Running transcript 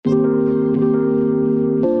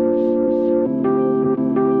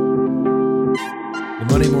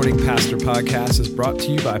Morning Pastor podcast is brought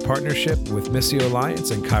to you by partnership with Missio Alliance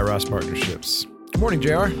and Kairos Partnerships. Good morning,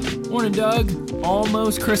 JR. Morning, Doug.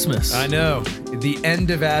 Almost Christmas. I know. The end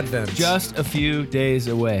of Advent. Just a few days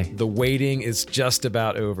away. The waiting is just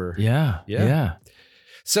about over. Yeah.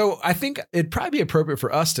 So I think it'd probably be appropriate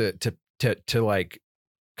for us to like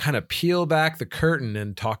kind of peel back the curtain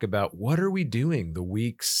and talk about what are we doing the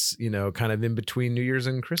weeks, kind of in between New Year's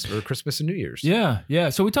and Christmas, or Christmas and New Year's. Yeah.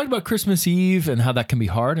 So we talked about Christmas Eve and how that can be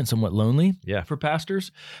hard and somewhat lonely for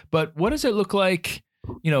pastors. But what does it look like?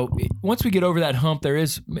 Once we get over that hump, there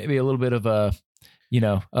is maybe a little bit of a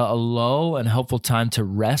lull and helpful time to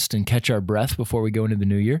rest and catch our breath before we go into the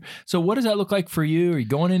new year. So what does that look like for you? Are you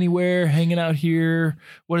going anywhere, hanging out here?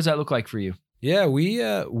 What does that look like for you? Yeah,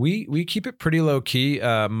 we keep it pretty low key.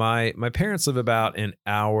 My parents live about an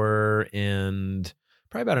hour and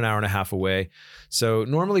probably about an hour and a half away. So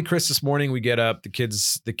normally Christmas morning we get up, the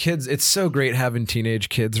kids, it's so great having teenage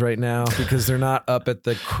kids right now because they're not up at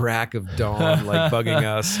the crack of dawn, like bugging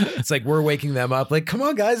us. It's like, we're waking them up like, come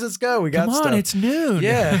on guys, let's go. We got stuff. It's noon.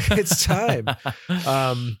 Yeah, it's time.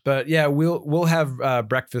 But yeah, we'll have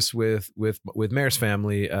breakfast with Mayor's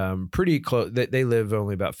family, pretty close. They live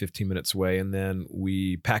only about 15 minutes away. And then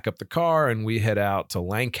we pack up the car and we head out to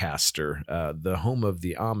Lancaster, the home of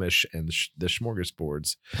the Amish and the smorgasbords.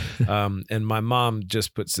 And my mom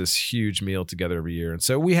just puts this huge meal together every year. And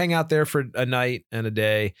so we hang out there for a night and a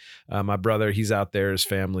day. My brother, he's out there, his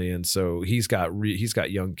family. And so he's got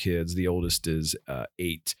young kids. The oldest is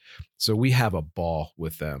 8. So we have a ball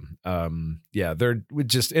with them.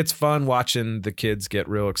 It's fun watching the kids get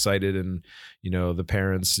real excited and, the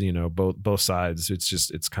parents, both sides.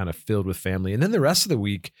 It's kind of filled with family. And then the rest of the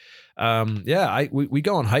week, we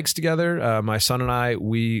go on hikes together. My son and I,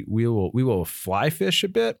 we will fly fish a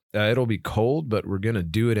bit. It'll be cold, but we're going to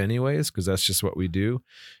do it anyways, because that's just what we do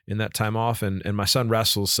in that time off. And my son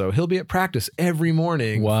wrestles, so he'll be at practice every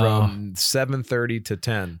morning from 7:30 to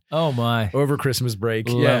 10. Oh my. Over Christmas break.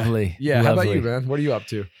 Lovely. Yeah. How about you, man? What are you up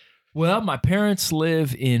to? Well, my parents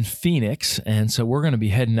live in Phoenix, and so we're going to be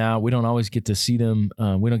heading out. We don't always get to see them.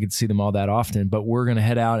 We don't get to see them all that often, but we're going to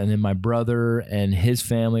head out, and then my brother and his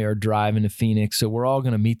family are driving to Phoenix, so we're all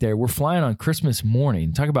going to meet there. We're flying on Christmas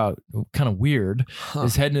morning. Talk about kind of weird.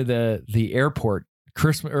 Is heading to the airport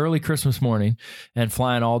early Christmas morning and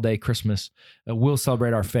flying all day Christmas. We'll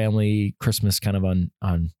celebrate our family Christmas kind of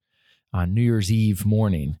on New Year's Eve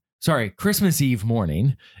morning. Sorry, Christmas Eve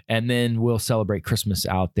morning, and then we'll celebrate Christmas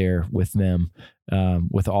out there with them,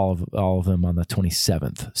 with all of them on the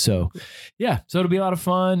 27th. So, so it'll be a lot of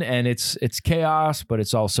fun, and it's chaos, but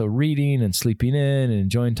it's also reading and sleeping in and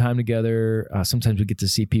enjoying time together. Sometimes we get to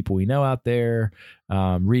see people we know out there,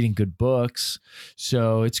 reading good books.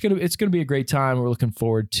 So it's gonna be a great time. We're looking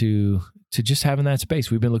forward to just having that space.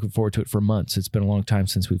 We've been looking forward to it for months. It's been a long time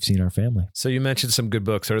since we've seen our family. So you mentioned some good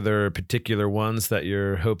books. Are there particular ones that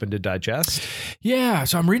you're hoping to digest? Yeah.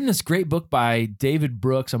 So I'm reading this great book by David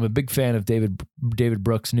Brooks. I'm a big fan of David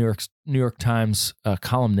Brooks, New York Times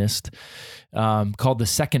columnist, called The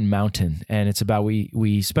Second Mountain. And it's about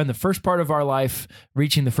we spend the first part of our life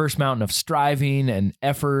reaching the first mountain of striving and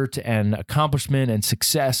effort and accomplishment and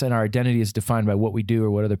success, and our identity is defined by what we do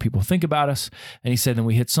or what other people think about us. And he said then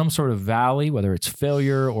we hit some sort of valley, whether it's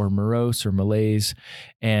failure or morose or malaise.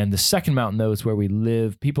 And the second mountain, though, is where we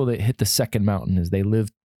live. People that hit the second mountain is they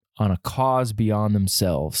live on a cause beyond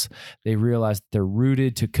themselves. They realize that they're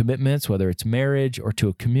rooted to commitments, whether it's marriage or to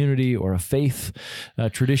a community or a faith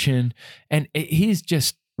tradition. And he's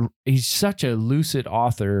such a lucid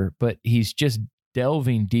author, but he's just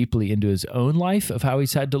delving deeply into his own life of how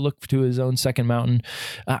he's had to look to his own second mountain.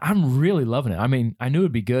 I'm really loving it. I mean, I knew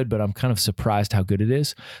it'd be good, but I'm kind of surprised how good it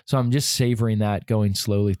is. So I'm just savoring that, going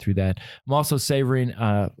slowly through that. I'm also savoring,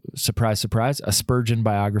 surprise, a Spurgeon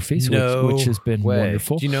biography, which has been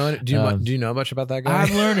wonderful. Do you know much about that guy?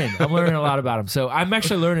 I'm learning a lot about him. So I'm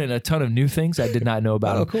actually learning a ton of new things I did not know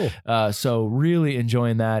about him. Cool. So really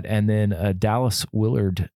enjoying that. And then Dallas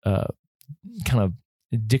Willard, kind of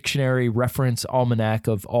dictionary reference almanac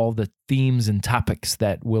of all the themes and topics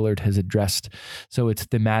that Willard has addressed. So it's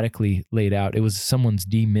thematically laid out. It was someone's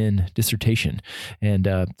D-Min dissertation. And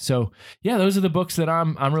those are the books that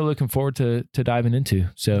I'm really looking forward to diving into.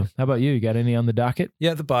 So how about you? You got any on the docket?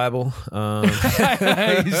 Yeah, the Bible.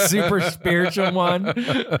 Super spiritual one.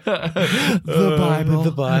 The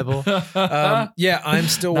Bible. I'm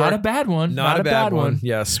still not a bad one. Not a bad one.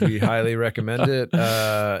 Yes, we highly recommend it.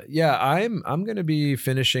 I'm going to be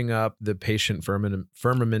finishing up The Patient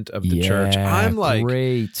Firmament of the Church. I'm like,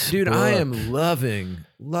 great, dude, book. I am loving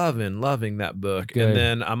that book. Good. And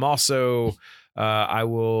then I'm also I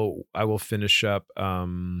will finish up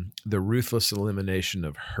The Ruthless Elimination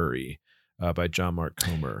of Hurry by John Mark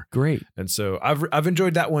Comer. Great. And so I've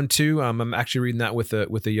enjoyed that one too. I'm actually reading that with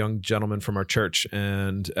a young gentleman from our church,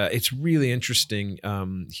 and it's really interesting.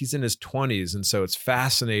 He's in his 20s, and so it's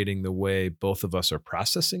fascinating the way both of us are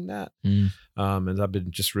processing that. And I've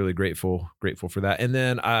been just really grateful for that. And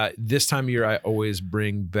then this time of year, I always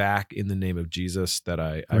bring back In the Name of Jesus. That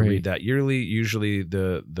I read that yearly, usually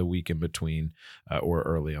the week in between or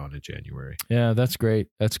early on in January. Yeah, that's great.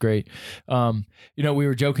 That's great. We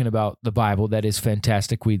were joking about the Bible. That is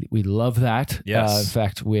fantastic. We love that. Yes. In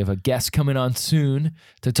fact, we have a guest coming on soon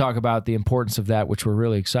to talk about the importance of that, which we're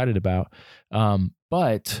really excited about.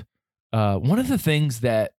 But one of the things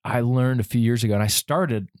that I learned a few years ago, and I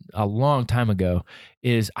started a long time ago,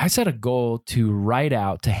 is I set a goal to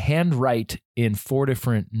handwrite in 4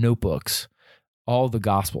 different notebooks, all the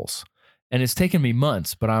Gospels. And it's taken me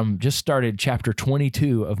months, but I'm just started chapter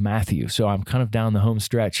 22 of Matthew. So I'm kind of down the home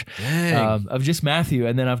stretch of just Matthew.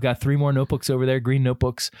 And then I've got 3 more notebooks over there, green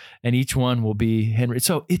notebooks, and each one will be handwritten.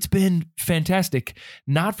 So it's been fantastic,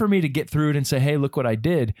 not for me to get through it and say, hey, look what I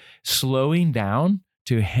did. Slowing down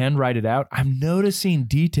to handwrite it out, I'm noticing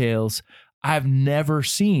details I've never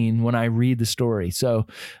seen when I read the story. So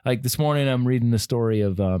like this morning, I'm reading the story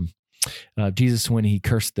of Jesus when he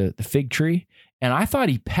cursed the fig tree. And I thought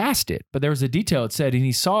he passed it, but there was a detail it said, and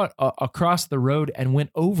he saw it across the road and went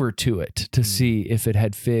over to it to see if it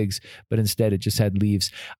had figs, but instead it just had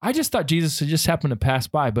leaves. I just thought Jesus had just happened to pass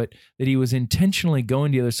by, but that he was intentionally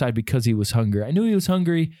going to the other side because he was hungry. I knew he was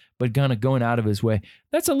hungry, but kind of going out of his way.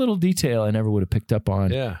 That's a little detail I never would have picked up on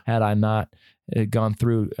had I not gone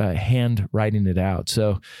through hand writing it out.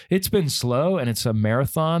 So it's been slow and it's a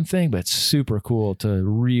marathon thing, but it's super cool to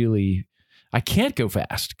really... I can't go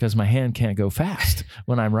fast because my hand can't go fast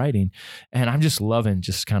when I'm writing. And I'm just loving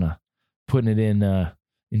just kind of putting it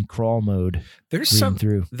in crawl mode. There's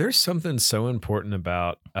something so important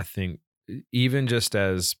about, I think, even just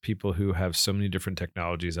as people who have so many different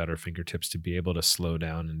technologies at our fingertips, to be able to slow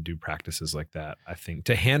down and do practices like that. I think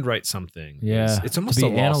to handwrite something, it's almost to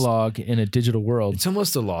be analog in a digital world. It's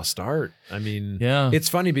almost a lost art. I mean, it's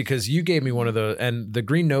funny because you gave me one of the, and the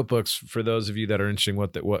green notebooks, for those of you that are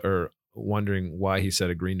interested or wondering why he said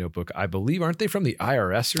a green notebook, I believe, aren't they from the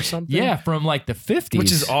IRS or something? Yeah, from like the 50s.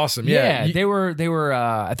 Which is awesome. They were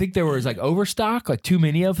I think there was like overstock, like too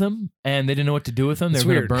many of them, and they didn't know what to do with them. They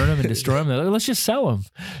were going to burn them and destroy them. They're like, let's just sell them.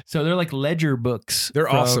 So they're like ledger books. They're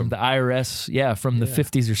awesome. The IRS, from the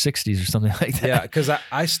 50s or 60s or something like that. Yeah, because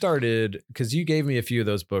I started, because you gave me a few of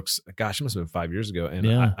those books, gosh, it must have been 5 years ago, and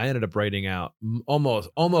I ended up writing out,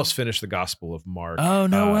 almost finished the Gospel of Mark. Oh,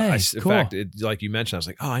 no way. In fact, like you mentioned, I was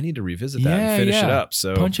like, oh, I need to revisit that and finish it up.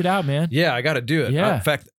 So punch it out, man. Yeah, I got to do it. Yeah. In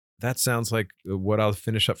fact, that sounds like what I'll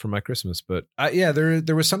finish up for my Christmas. But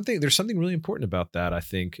there's something really important about that, I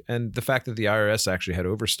think. And the fact that the IRS actually had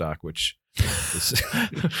overstock, which is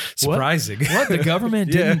surprising. What? The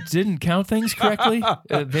government didn't count things correctly?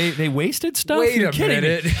 They wasted stuff? Wait a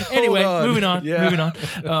minute. Anyway, moving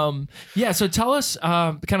on. So tell us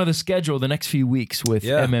kind of the schedule the next few weeks with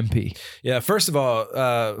MMP. Yeah. First of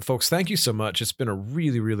all, folks, thank you so much. It's been a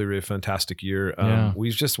really, really, really fantastic year.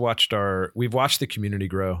 We've watched the community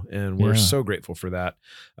grow, and we're so grateful for that.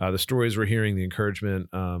 The stories we're hearing, the encouragement,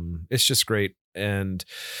 it's just great. And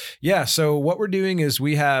so what we're doing is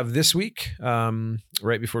we have this week,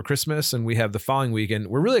 right before Christmas, and we have the following week, and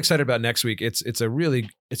we're really excited about next week. It's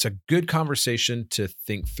a good conversation to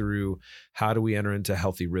think through, how do we enter into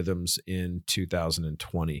healthy rhythms in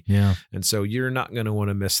 2020? Yeah. And so you're not going to want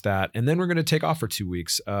to miss that. And then we're going to take off for 2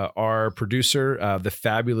 weeks. Our producer, the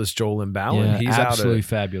fabulous Joel Imbalin, he's absolutely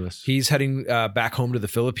fabulous. He's heading back home to the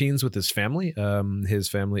Philippines with his family.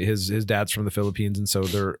 His dad's from the Philippines, and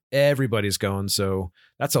so everybody's going. So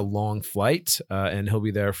that's a long flight, and he'll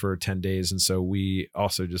be there for 10 days. And so we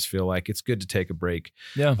also just feel like it's good to take a break.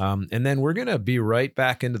 Yeah. And then we're going to be right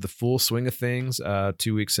back into the full swing of things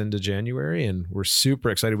 2 weeks into January, and we're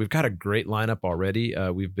super excited. We've got a great lineup already.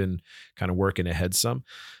 We've been kind of working ahead some.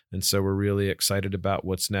 And so we're really excited about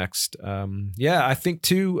what's next. I think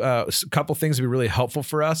too, a couple things would be really helpful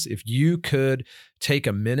for us. If you could take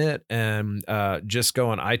a minute and just go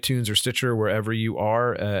on iTunes or Stitcher, wherever you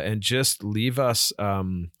are, and just leave us,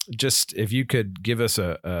 if you could give us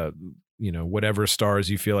a whatever stars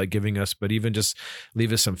you feel like giving us, but even just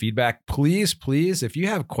leave us some feedback. Please, if you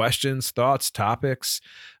have questions, thoughts, topics,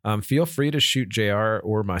 feel free to shoot JR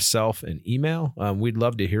or myself an email. We'd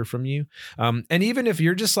love to hear from you. And even if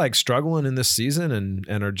you're just like struggling in this season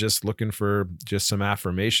and are just looking for just some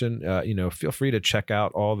affirmation, feel free to check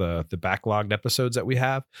out all the backlogged episodes that we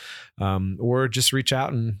have, or just reach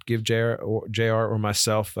out and give JR or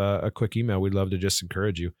myself a quick email. We'd love to just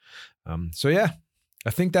encourage you. So yeah, I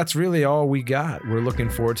think that's really all we got. We're looking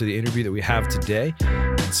forward to the interview that we have today.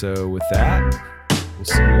 And so with that, we'll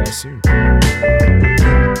see you guys soon.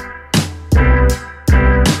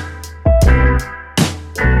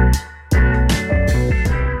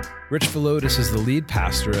 Rich Villodas is the lead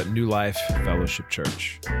pastor at New Life Fellowship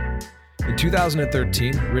Church. In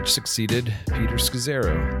 2013, Rich succeeded Peter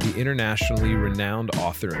Scazzero, the internationally renowned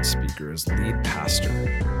author and speaker, as lead pastor.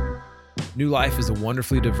 New Life is a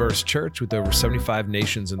wonderfully diverse church with over 75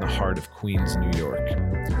 nations in the heart of Queens, New York.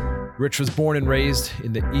 Rich was born and raised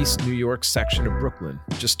in the East New York section of Brooklyn,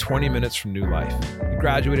 just 20 minutes from New Life. He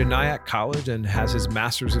graduated Nyack College and has his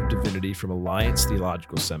Master's of Divinity from Alliance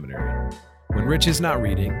Theological Seminary. When Rich is not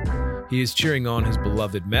reading, he is cheering on his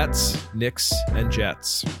beloved Mets, Knicks, and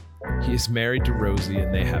Jets. He is married to Rosie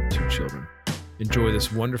and they have 2 children. Enjoy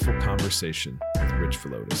this wonderful conversation with Rich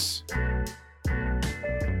Villodas.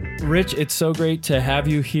 Rich, it's so great to have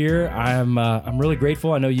you here. I'm really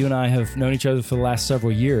grateful. I know you and I have known each other for the last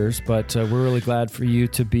several years, but we're really glad for you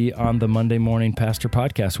to be on the Monday Morning Pastor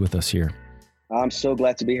podcast with us here. I'm so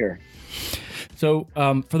glad to be here. So,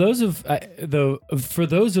 for those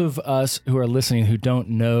of us who are listening who don't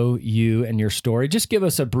know you and your story, just give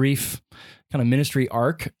us a brief kind of ministry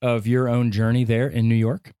arc of your own journey there in New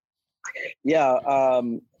York. Yeah,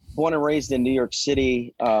 born and raised in New York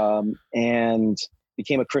City, and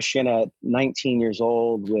became a Christian at 19 years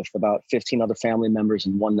old with about 15 other family members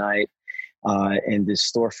in one night in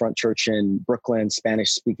this storefront church in Brooklyn,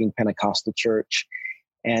 Spanish-speaking Pentecostal church,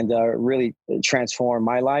 and really transformed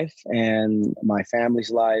my life and my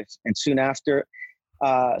family's life. And soon after,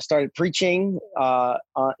 started preaching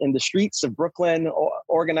in the streets of Brooklyn,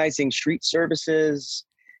 organizing street services,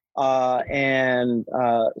 and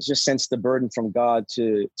just sensed the burden from God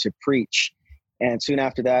to preach. And soon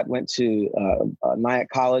after that, went to Nyack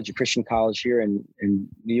College, a Christian college here in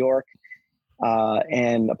New York.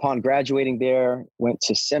 And upon graduating there, went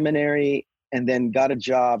to seminary and then got a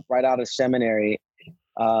job right out of seminary,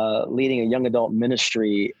 leading a young adult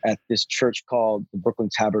ministry at this church called the Brooklyn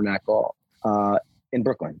Tabernacle in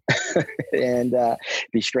Brooklyn. And it'd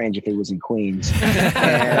be strange if it was in Queens.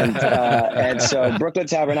 And so Brooklyn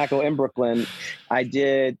Tabernacle in Brooklyn, I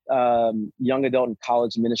did young adult and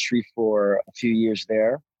college ministry for a few years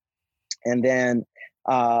there. And then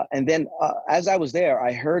as I was there,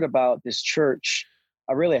 I heard about this church.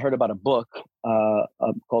 I heard about a book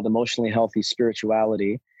called Emotionally Healthy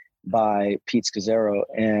Spirituality by Pete Scazzero.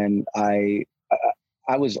 And I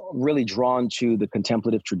was really drawn to the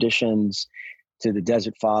contemplative traditions, to the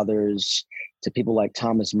Desert Fathers, to people like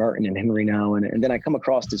Thomas Merton and Henry Nouwen. And then I come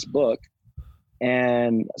across this book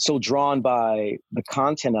and so drawn by the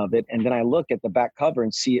content of it. And then I look at the back cover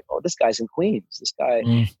and see, oh, this guy's in Queens.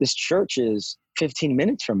 This church is 15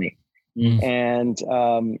 minutes from me. And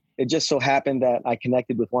it just so happened that I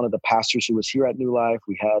connected with one of the pastors who was here at New Life.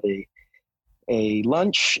 We had a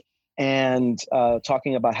lunch and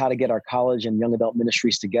talking about how to get our college and young adult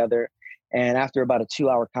ministries together. And after about a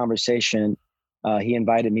 2-hour conversation, he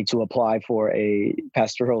invited me to apply for a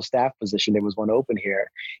pastoral staff position. There was one open here.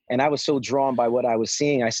 And I was so drawn by what I was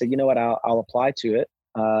seeing. I said, you know what, I'll apply to it.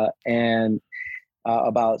 And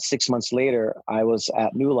about 6 months later, I was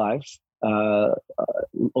at New Life,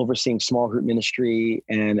 overseeing small group ministry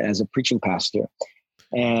and as a preaching pastor.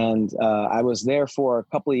 And I was there for a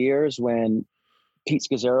couple of years when Pete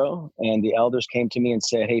Scazzero and the elders came to me and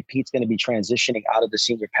said, hey, Pete's going to be transitioning out of the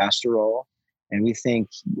senior pastor role. And we think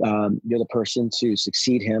you're the person to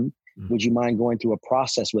succeed him. Would you mind going through a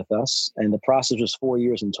process with us? And the process was 4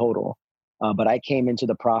 years in total. But I came into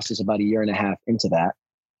the process about 1.5 years into that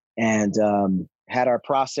and had our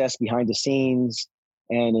process behind the scenes.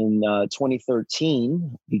 And in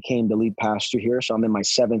 2013, became the lead pastor here. So I'm in my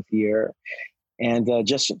 7th year. And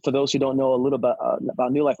just for those who don't know a little bit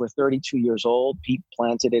about New Life, we're 32 years old. Pete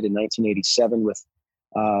planted it in 1987 with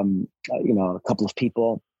a couple of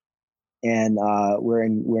people. And we're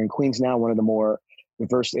in Queens now, one of the more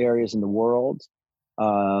diverse areas in the world,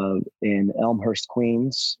 in Elmhurst,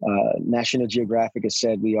 Queens. National Geographic has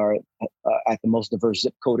said we are at the most diverse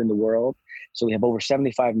zip code in the world. So we have over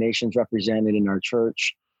 75 nations represented in our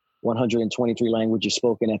church, 123 languages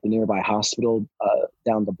spoken at the nearby hospital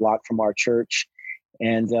down the block from our church.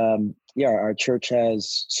 And our church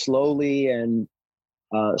has slowly and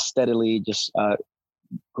steadily just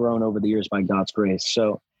grown over the years by God's grace.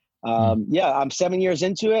 So, I'm 7 years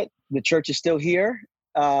into it. The church is still here.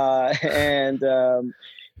 And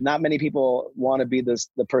not many people want to be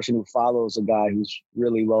the person who follows a guy who's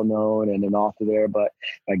really well known and an author there, but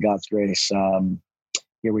by God's grace,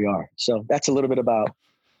 here we are. So that's a little bit about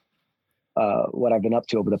what I've been up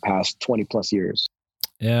to over the past 20 plus years.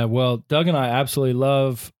 Yeah, well, Doug and I absolutely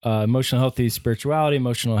love emotionally healthy spirituality,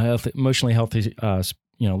 emotionally healthy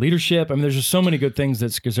leadership. I mean, there's just so many good things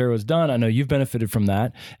that Scazzero has done. I know you've benefited from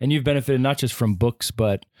that, and you've benefited not just from books,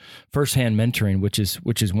 but firsthand mentoring, which is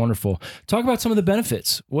wonderful. Talk about some of the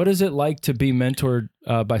benefits. What is it like to be mentored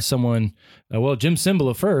by someone? Jim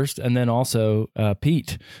Cymbala first, and then also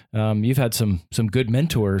Pete. You've had some good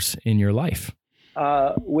mentors in your life.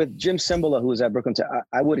 With Jim Cymbala, who was at Brooklyn,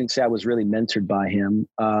 I wouldn't say I was really mentored by him.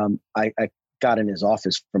 I got in his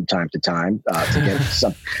office from time to time to get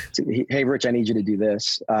some. Hey, Rich, I need you to do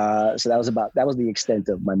this. So that was the extent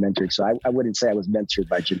of my mentoring. So I wouldn't say I was mentored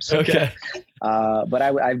by Jim Cymbala. Okay. But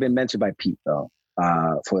I've been mentored by Pete though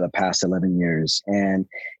for the past 11 years. And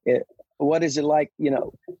what is it like?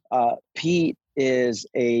 Pete is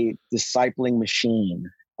a discipling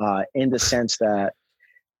machine in the sense that.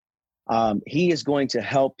 He is going to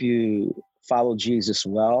help you follow Jesus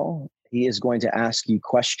well. He is going to ask you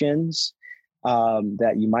questions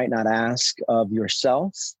that you might not ask of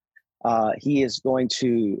yourself. He is going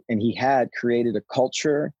to, and he had created a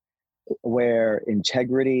culture where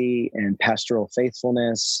integrity and pastoral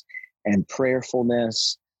faithfulness and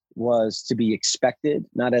prayerfulness was to be expected,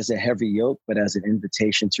 not as a heavy yoke, but as an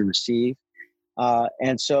invitation to receive.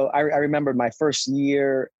 And so I remember my first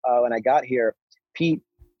year when I got here, Pete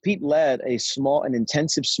led an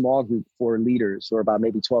intensive small group for leaders, or about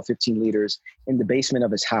maybe 12, 15 leaders in the basement of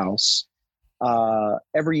his house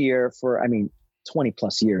every year for, 20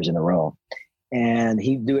 plus years in a row. And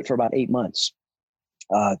he'd do it for about 8 months,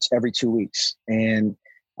 every 2 weeks. And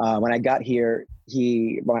when I got here,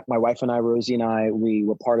 my wife and I, Rosie and I, we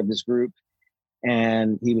were part of this group,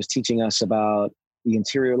 and he was teaching us about the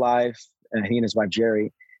interior life, and he and his wife,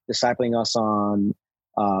 Jerry, discipling us on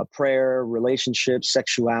prayer, relationships,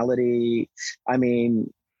 sexuality.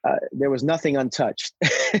 There was nothing untouched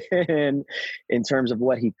in terms of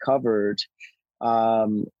what he covered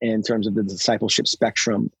in terms of the discipleship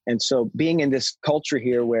spectrum. And so being in this culture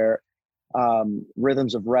here where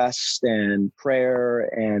rhythms of rest and prayer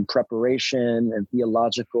and preparation and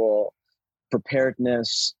theological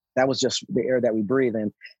preparedness, that was just the air that we breathe.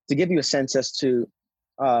 And to give you a sense as to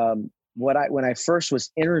when I first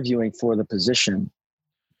was interviewing for the position,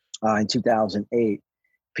 in 2008,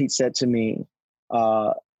 Pete said to me,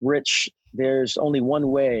 Rich, there's only one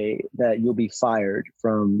way that you'll be fired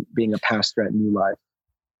from being a pastor at New Life.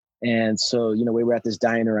 And so, we were at this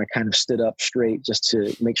diner. I kind of stood up straight just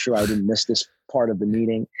to make sure I didn't miss this part of the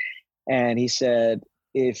meeting. And he said,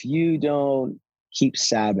 if you don't keep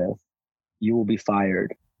Sabbath, you will be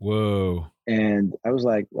fired. Whoa. And I was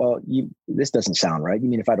like, well, this doesn't sound right. You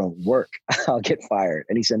mean if I don't work, I'll get fired?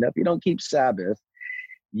 And he said, no, if you don't keep Sabbath,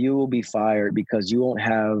 you will be fired because you won't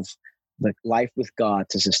have the life with God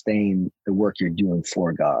to sustain the work you're doing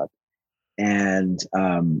for God. And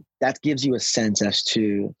that gives you a sense as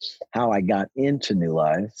to how I got into New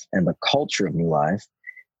Life and the culture of New Life.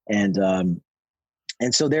 And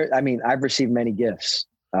so I've received many gifts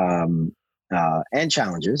and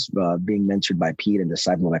challenges being mentored by Pete and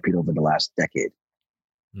discipled by Pete over the last decade.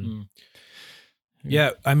 Mm.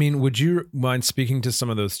 Yeah. Would you mind speaking to some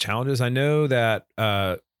of those challenges? I know that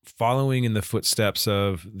following in the footsteps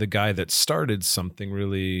of the guy that started something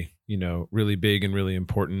really, really big and really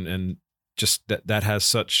important, and just that has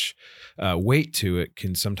such weight to it,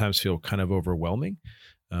 can sometimes feel kind of overwhelming.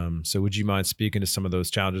 So would you mind speaking to some of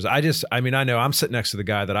those challenges? I know I'm sitting next to the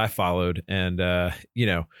guy that I followed, and, I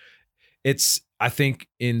think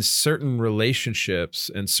in certain relationships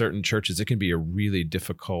and certain churches, it can be a really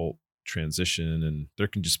difficult transition, and there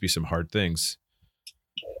can just be some hard things.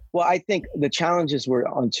 Well, I think the challenges were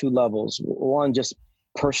on two levels. One, just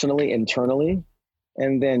personally, internally,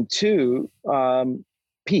 and then two,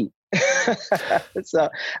 Pete. So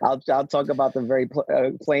I'll talk about them very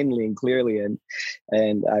plainly and clearly, and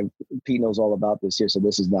Pete knows all about this here, so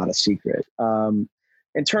this is not a secret.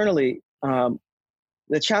 Internally,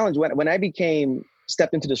 the challenge when I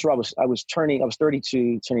stepped into this role, I was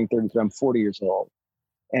 32, turning 33. I'm 40 years old,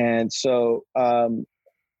 and so.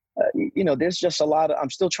 There's just a lot of, I'm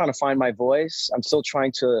still trying to find my voice. I'm still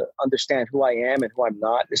trying to understand who I am and who I'm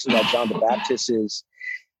not. This is what John the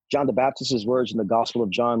Baptist's words in the Gospel of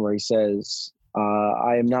John, where he says,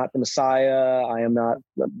 I am not the Messiah. I am not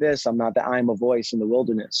this. I'm not that. I am a voice in the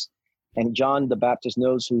wilderness. And John the Baptist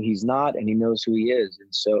knows who he's not, and he knows who he is.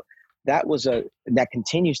 And so that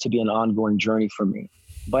continues to be an ongoing journey for me.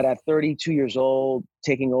 But at 32 years old,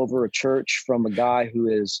 taking over a church from a guy who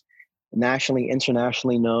is nationally,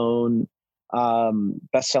 internationally known,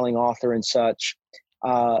 best-selling author and such,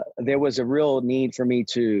 there was a real need for me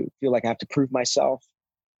to feel like I have to prove myself,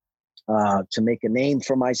 to make a name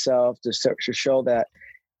for myself, to show that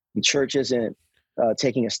the church isn't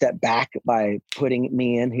taking a step back by putting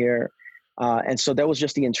me in here. And so that was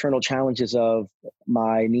just the internal challenges of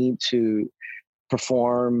my need to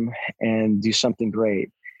perform and do something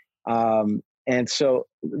great. And so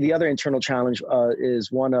the other internal challenge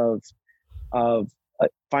is one of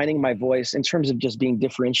finding my voice in terms of just being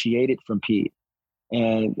differentiated from Pete.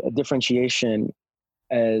 And differentiation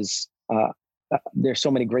as there's so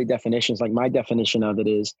many great definitions. Like my definition of it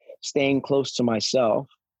is staying close to myself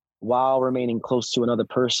while remaining close to another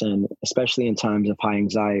person, especially in times of high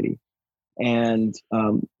anxiety. And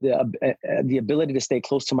the ability to stay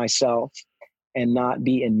close to myself and not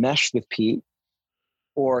be enmeshed with Pete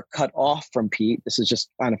or cut off from Pete, this is just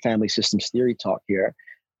kind of family systems theory talk here,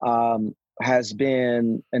 has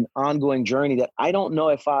been an ongoing journey that I don't know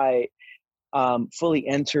if I fully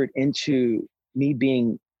entered into me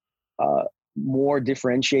being more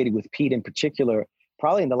differentiated with Pete in particular,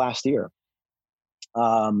 probably in the last year.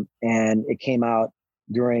 And it came out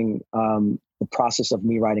during the process of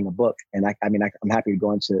me writing a book. And I'm happy to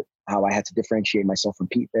go into how I had to differentiate myself from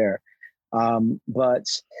Pete there. So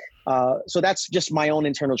that's just my own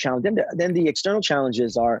internal challenge. Then the external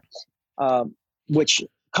challenges are, which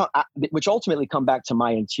ultimately come back to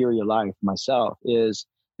my interior life myself, is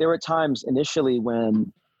there were times initially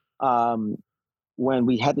when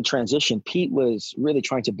we had the transition, Pete was really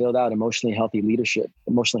trying to build out emotionally healthy leadership,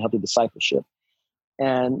 emotionally healthy discipleship.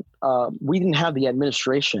 And we didn't have the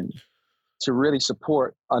administration to really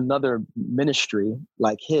support another ministry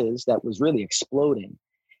like his that was really exploding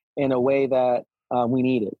in a way that we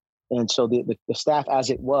needed. And so the staff as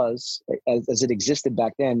it was, as it existed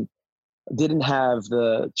back then, didn't have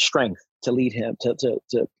the strength to lead him, to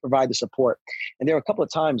provide the support. And there were a couple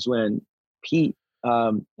of times when Pete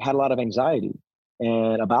had a lot of anxiety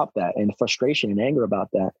and about that, and frustration and anger about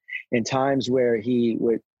that, and times where he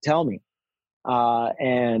would tell me,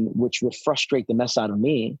 and which would frustrate the mess out of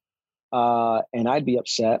me, and I'd be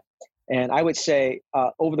upset. And I would say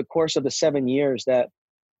over the course of the 7 years that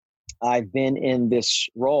I've been in this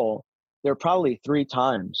role, there are probably 3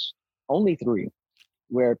 times, only 3,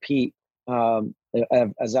 where Pete,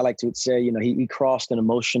 as I like to say, he crossed an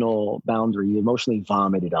emotional boundary. He emotionally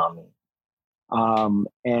vomited on me.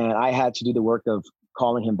 And I had to do the work of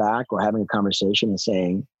calling him back or having a conversation and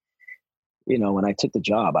saying, when I took the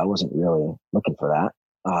job, I wasn't really looking for that.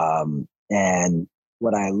 And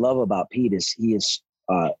what I love about Pete is he is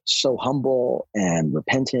so humble and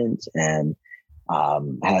repentant and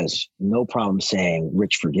has no problem saying,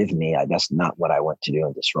 Rich, forgive me. That's not what I want to do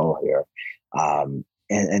in this role here.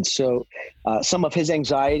 And so some of his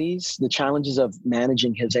anxieties, the challenges of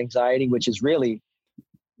managing his anxiety, which is really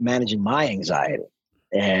managing my anxiety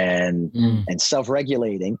and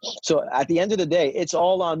self-regulating. So at the end of the day, it's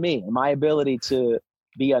all on me, my ability to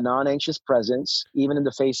be a non-anxious presence, even in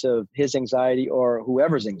the face of his anxiety or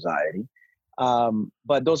whoever's anxiety.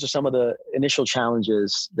 But those are some of the initial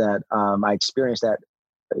challenges that I experienced that,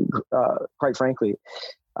 quite frankly,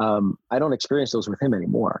 I don't experience those with him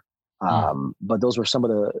anymore. But those were some of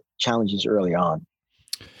the challenges early on.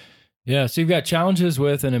 Yeah. So you've got challenges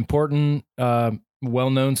with an important,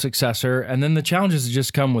 well-known successor, and then the challenges that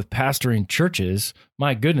just come with pastoring churches.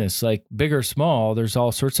 My goodness, like big or small, there's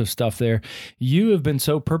all sorts of stuff there. You have been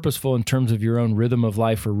so purposeful in terms of your own rhythm of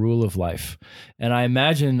life or rule of life. And I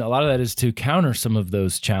imagine a lot of that is to counter some of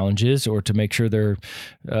those challenges or to make sure they're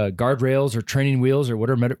guardrails or training wheels or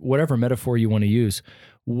whatever metaphor you want to use.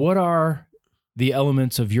 What are the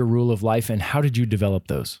elements of your rule of life, and how did you develop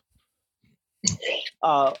those?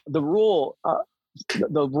 The rule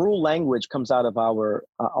language comes out of our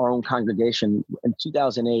own congregation. In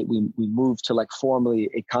 2008, we moved to formally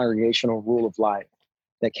a congregational rule of life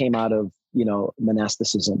that came out of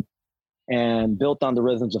monasticism and built on the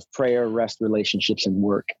rhythms of prayer, rest, relationships, and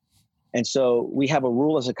work. And so we have a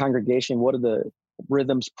rule as a congregation. What are the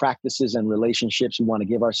rhythms, practices, and relationships we want to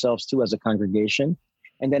give ourselves to as a congregation?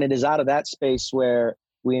 And then it is out of that space where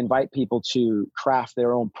we invite people to craft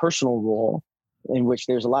their own personal role, in which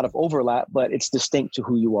there's a lot of overlap, but it's distinct to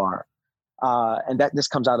who you are. And that this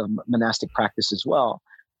comes out of monastic practice as well.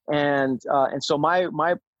 And so my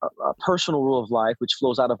a personal rule of life, which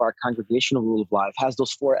flows out of our congregational rule of life, has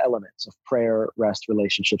those 4 elements of prayer, rest,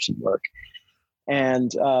 relationships, and work.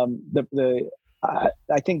 And I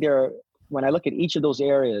think when I look at each of those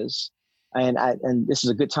areas, and this is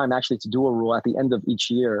a good time actually to do a rule at the end of each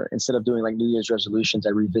year. Instead of doing like New Year's resolutions,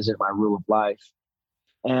 I revisit my rule of life.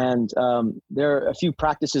 And there are a few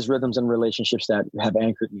practices, rhythms, and relationships that have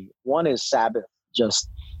anchored me. One is Sabbath, just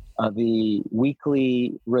the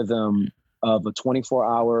weekly rhythm of a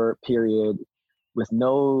 24-hour period with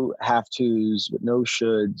no have-tos, with no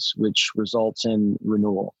shoulds, which results in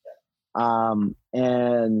renewal.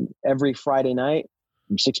 And every Friday night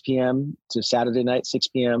from 6 p.m. to Saturday night, 6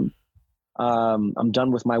 p.m., I'm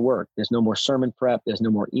done with my work. There's no more sermon prep. There's no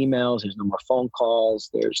more emails. There's no more phone calls.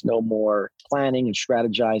 There's no more planning and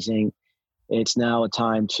strategizing. It's now a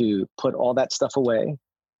time to put all that stuff away,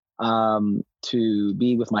 to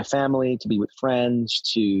be with my family, to be with friends,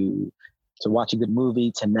 to watch a good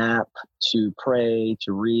movie, to nap, to pray,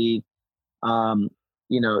 to read.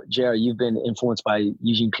 J.R., you've been influenced by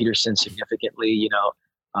Eugene Peterson significantly.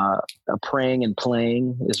 Praying and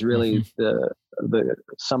playing is really the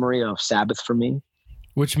summary of Sabbath for me.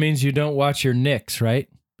 Which means you don't watch your Knicks, right?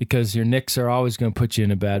 Because your Knicks are always going to put you in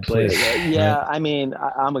a bad place. Yeah, right? I mean,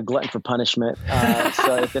 I'm a glutton for punishment.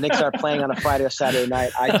 So if the Knicks are playing on a Friday or Saturday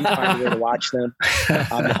night, I do find a way to watch them.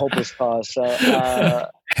 I'm a hopeless cause. So,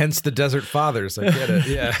 hence the Desert Fathers. I get it.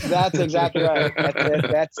 Yeah, that's exactly right.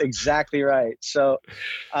 That's exactly right. So,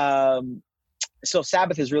 so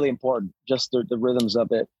Sabbath is really important, just the rhythms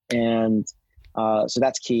of it. And so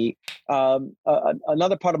that's key.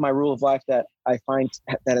 Another part of my rule of life that I find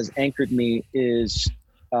that has anchored me is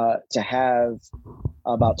to have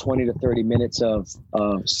about 20 to 30 minutes of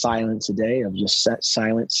silence a day, of just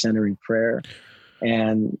silent, centering prayer.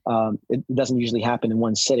 And it doesn't usually happen in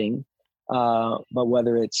one sitting, but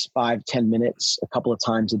whether it's 5-10 minutes, a couple of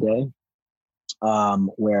times a day,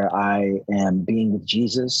 where I am being with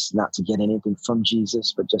Jesus, not to get anything from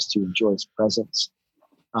Jesus, but just to enjoy his presence.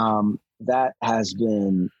 That has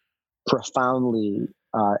been profoundly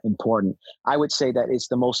important. I would say that it's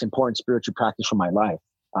the most important spiritual practice for my life.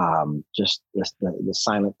 Just the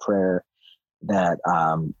silent prayer that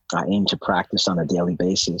I aim to practice on a daily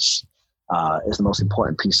basis is the most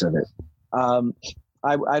important piece of it.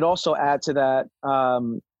 I'd also add to that,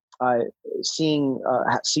 seeing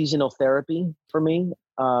seasonal therapy for me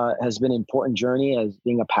has been an important journey as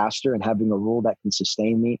being a pastor and having a role that can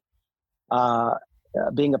sustain me.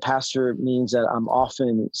 Being a pastor means that I'm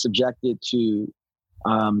often subjected to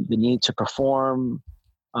the need to perform,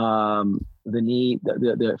 the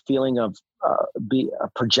feeling of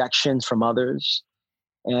projections from others,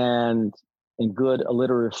 and in good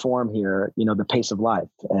alliterative form here, the pace of life.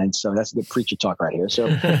 And so that's good preacher talk right here. So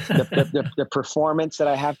the performance that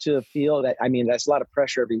I have to feel, that's a lot of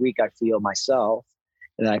pressure every week I feel myself,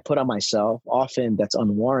 and I put on myself, often that's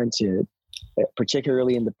unwarranted,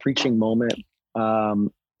 particularly in the preaching moment.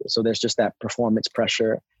 So there's just that performance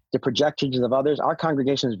pressure, the projections of others. Our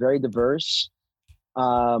congregation is very diverse.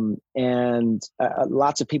 And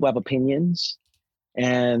lots of people have opinions,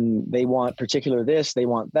 and they want particular this, they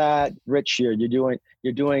want that. Rich, you're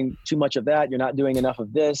doing too much of that. You're not doing enough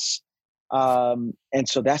of this. And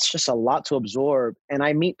so that's just a lot to absorb. And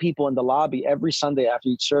I meet people in the lobby every Sunday after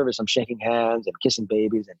each service. I'm shaking hands and kissing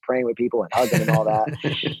babies and praying with people and hugging and all that.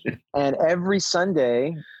 And every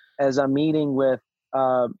Sunday, as I'm meeting with,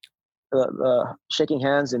 shaking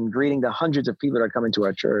hands and greeting the hundreds of people that are coming to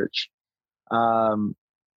our church, I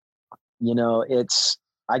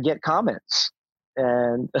get comments,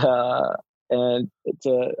 and to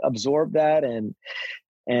absorb that and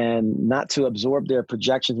not to absorb their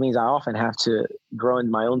projections means I often have to grow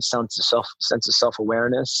in my own sense of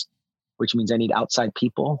self-awareness, which means I need outside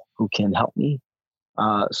people who can help me.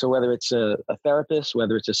 So whether it's a therapist,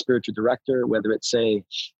 whether it's a spiritual director, whether it's a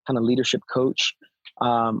kind of leadership coach,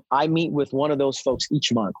 I meet with one of those folks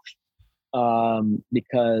each month,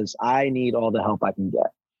 because I need all the help I can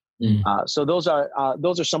get. So those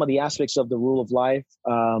are some of the aspects of the rule of life,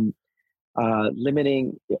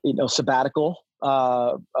 limiting, sabbatical.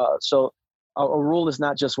 So a rule is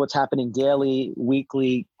not just what's happening daily,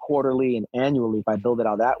 weekly, quarterly, and annually, if I build it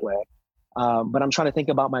out that way. But I'm trying to think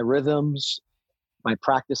about my rhythms, my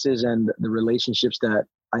practices, and the relationships that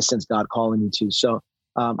I sense God calling me to. So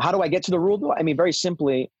how do I get to the rule, though? I mean, very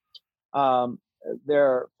simply, there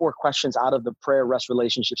are 4 questions out of the prayer, rest,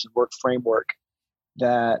 relationships, and work framework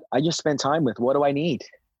that I just spend time with. What do I need?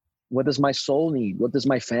 What does my soul need? What does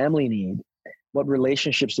my family need? What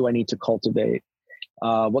relationships do I need to cultivate?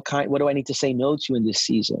 What do I need to say no to in this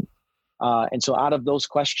season? And so out of those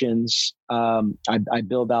questions, I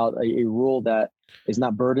build out a rule that is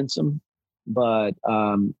not burdensome, but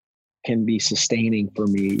can be sustaining for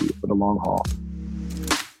me for the long haul.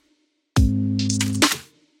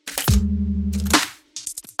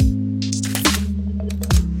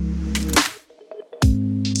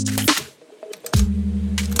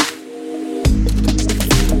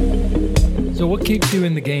 So what keeps you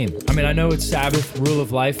in the game? I mean, I know it's Sabbath, rule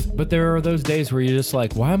of life, but there are those days where you're just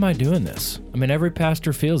like, why am I doing this? I mean, every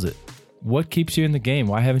pastor feels it. What keeps you in the game?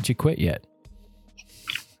 Why haven't you quit yet?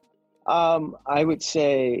 I would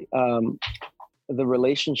say the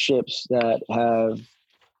relationships that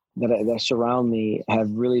surround me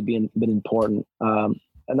have really been important.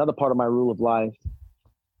 Another part of my rule of life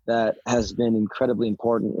that has been incredibly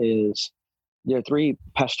important is there are 3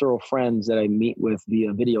 pastoral friends that I meet with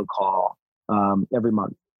via video call every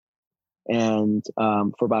month, and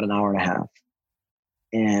for about an hour and a half.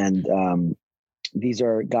 And these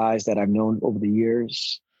are guys that I've known over the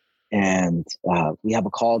years, and we have a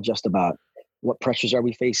call just about what pressures are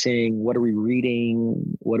we facing, what are we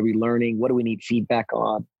reading, what are we learning, what do we need feedback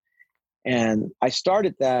on. And I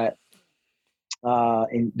started that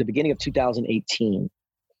in the beginning of 2018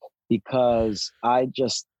 because I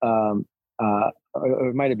just or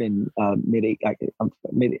it might have been mid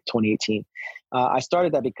 2018. I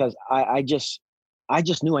started that because I just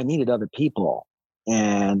knew I needed other people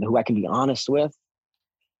and who I can be honest with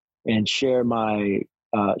and share my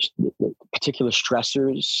particular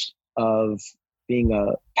stressors of being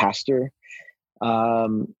a pastor, a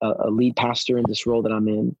lead pastor in this role that I'm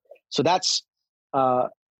in. So that's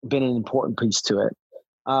been an important piece to it.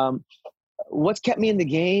 What's kept me in the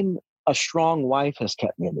game? A strong wife has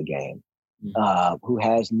kept me in the game. Who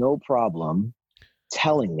has no problem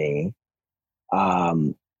telling me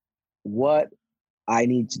what I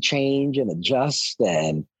need to change and adjust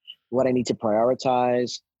and what I need to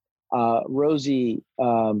prioritize. Rosie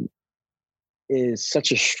is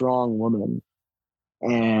such a strong woman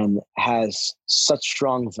and has such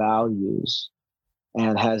strong values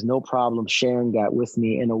and has no problem sharing that with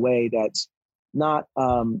me in a way that's not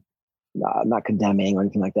condemning or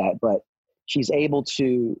anything like that, but she's able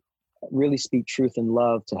to really speak truth and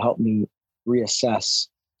love to help me reassess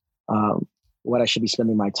what I should be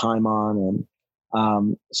spending my time on.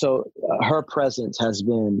 And so her presence has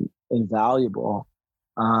been invaluable.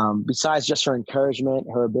 Besides just her encouragement,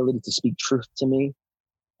 her ability to speak truth to me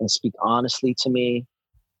and speak honestly to me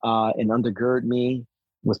and undergird me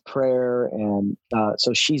with prayer. And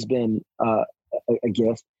so she's been a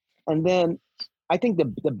gift. And then I think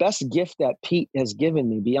the best gift that Pete has given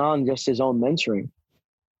me beyond just his own mentoring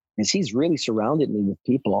is he's really surrounded me with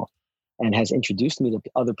people and has introduced me to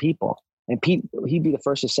other people. And Pete, he'd be the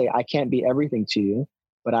first to say, I can't be everything to you,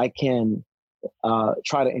 but I can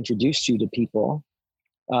try to introduce you to people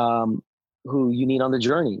who you need on the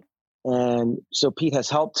journey. And so Pete has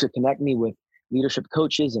helped to connect me with leadership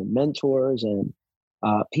coaches and mentors and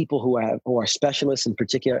people who are specialists in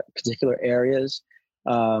particular areas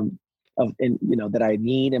that I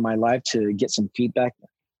need in my life to get some feedback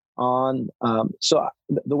on. So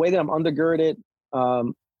the way that I'm undergirded,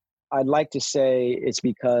 I'd like to say it's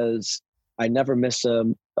because I never miss a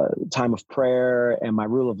time of prayer, and my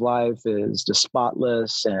rule of life is just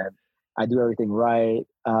spotless and I do everything right.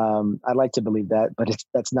 I'd like to believe that, but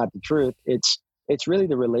that's not the truth. It's really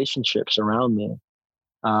the relationships around me.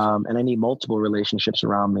 And I need multiple relationships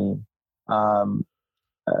around me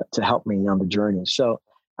to help me on the journey. So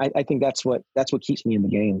I think that's what keeps me in the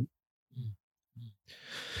game.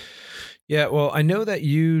 Yeah, well, I know that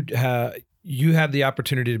you had the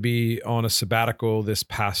opportunity to be on a sabbatical this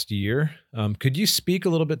past year. Could you speak a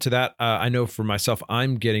little bit to that? I know for myself,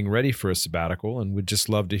 I'm getting ready for a sabbatical and would just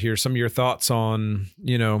love to hear some of your thoughts on,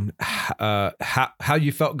 how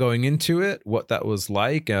you felt going into it, what that was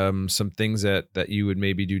like, some things that you would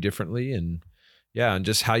maybe do differently, and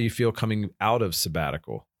just how you feel coming out of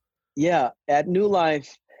sabbatical. Yeah, at New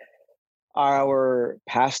Life, our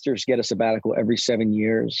pastors get a sabbatical every 7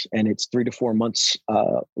 years, and it's 3 to 4 months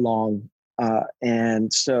long.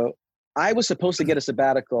 And so I was supposed to get a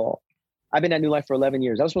sabbatical. I've been at New Life for 11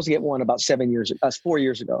 years. I was supposed to get one about 4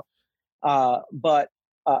 years ago. But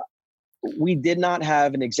we did not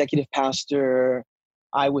have an executive pastor.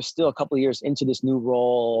 I was still a couple of years into this new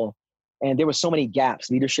role. And there were so many gaps,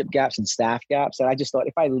 leadership gaps and staff gaps, that I just thought,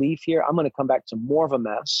 if I leave here, I'm going to come back to more of a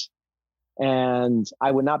mess. And I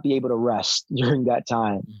would not be able to rest during that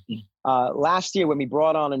time. Last year, when we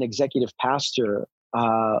brought on an executive pastor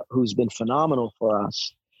who's been phenomenal for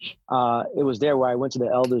us, it was there where I went to the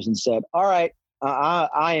elders and said, all right,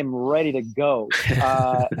 I am ready to go.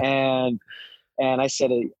 And And I said,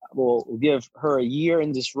 we'll give her a year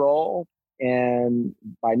in this role. And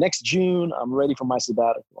by next June, I'm ready for my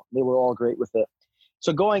sabbatical. They were all great with it.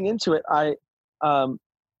 So going into it, I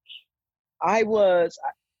was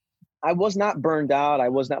not burned out.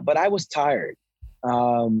 But I was tired.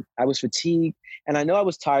 I was fatigued. And I know I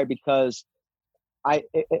was tired because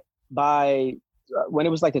when it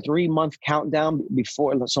was like the 3-month countdown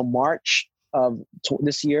before, so March of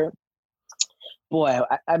this year, boy,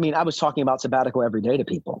 I mean, I was talking about sabbatical every day to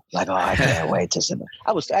people. Like, oh, I can't wait to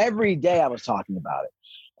sabbatical. Every day I was talking about it.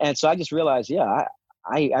 And so I just realized, yeah,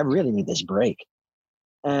 I really need this break.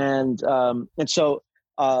 And so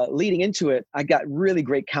leading into it, I got really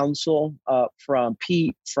great counsel from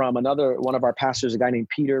Pete, from one of our pastors, a guy named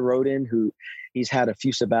Peter Roden, who he's had a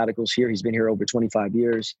few sabbaticals here. He's been here over 25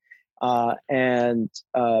 years. And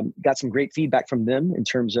got some great feedback from them in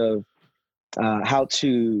terms of how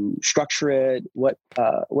to structure it, what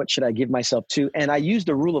should I give myself to. And I used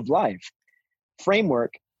the Rule of Life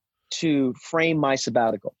framework to frame my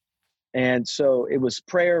sabbatical. And so it was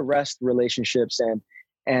prayer, rest, relationships,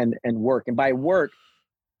 and work. And by work,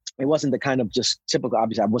 it wasn't the kind of just typical,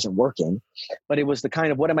 obviously I wasn't working, but it was the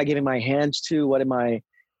kind of, what am I giving my hands to? What am I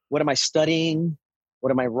studying?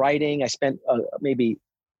 What am I writing? I spent maybe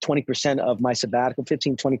 20% of my sabbatical,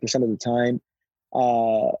 20% of the time,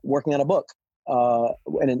 working on a book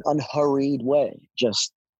in an unhurried way.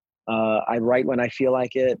 Just I write when I feel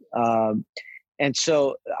like it. And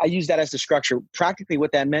so I use that as the structure. Practically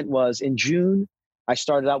what that meant was in June, I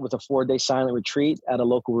started out with a 4-day silent retreat at a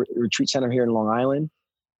local retreat center here in Long Island,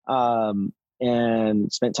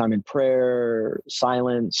 and spent time in prayer,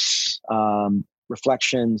 silence,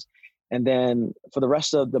 reflections. And then for the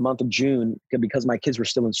rest of the month of June, because my kids were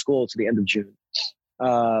still in school to the end of June,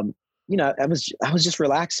 I was just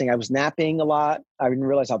relaxing. I was napping a lot. I didn't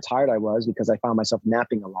realize how tired I was because I found myself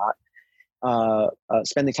napping a lot.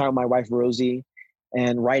 Spending time with my wife, Rosie,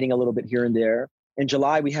 and writing a little bit here and there. In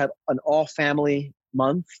July, we had an all-family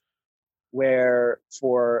month where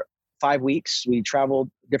for 5 weeks, we traveled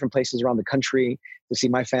different places around the country to see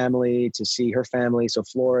my family, to see her family. So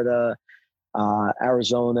Florida,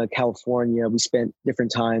 Arizona, California. We spent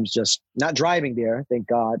different times just not driving there, thank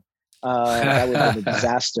God. That would have been a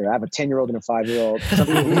disaster. I have a 10-year-old and a 5-year-old. Some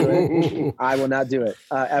people do it. I will not do it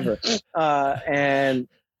ever. And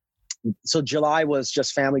so July was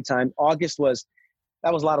just family time. August was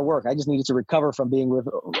a lot of work. I just needed to recover from being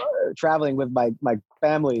traveling with my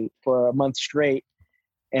family for a month straight.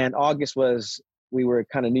 And August we were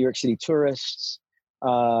kind of New York City tourists,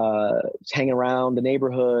 hanging around the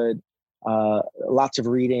neighborhood, lots of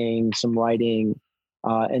reading, some writing.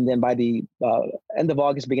 And then by the end of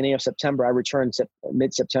August, beginning of September, I returned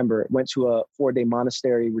mid-September, went to a 4-day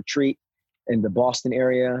monastery retreat in the Boston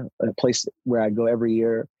area, a place where I go every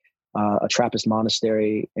year, a Trappist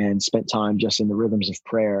monastery, and spent time just in the rhythms of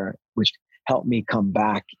prayer, which helped me come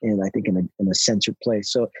back in a centered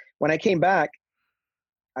place. So when I came back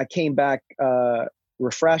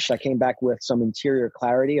refreshed. I came back with some interior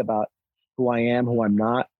clarity about who I am, who I'm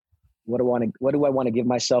not. What do I want to give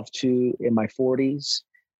myself to in my 40s?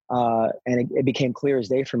 And it became clear as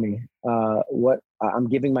day for me what I'm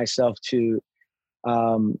giving myself to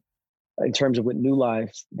in terms of with New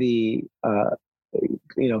Life, the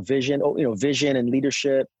vision and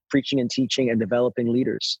leadership, preaching and teaching, and developing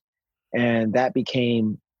leaders. And that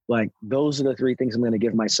became like, those are the 3 things I'm going to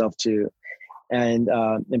give myself to. And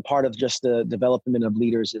part of just the development of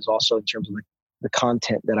leaders is also in terms of the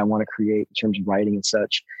content that I want to create in terms of writing and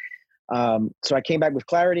such. So I came back with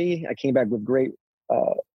clarity. I came back with great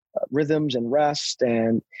rhythms and rest.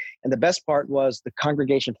 And the best part was the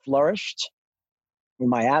congregation flourished in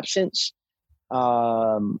my absence.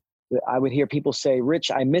 I would hear people say,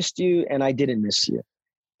 Rich, I missed you, and I didn't miss you.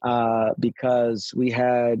 Because we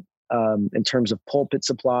had, in terms of pulpit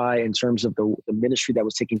supply, in terms of the ministry that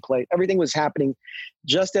was taking place, everything was happening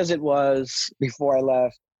just as it was before I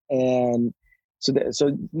left. And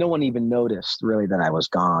so no one even noticed really that I was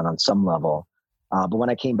gone on some level. But when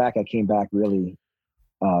I came back really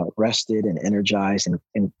rested and energized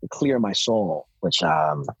and clear my soul, which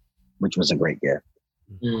was a great gift.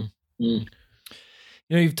 Mm-hmm.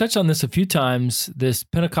 You've touched on this a few times, this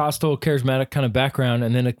Pentecostal charismatic kind of background,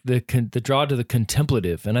 and then the draw to the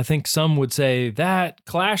contemplative. And I think some would say that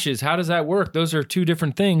clashes. How does that work? Those are 2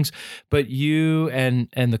 different things, but you and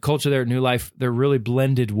the culture there at New Life, they're really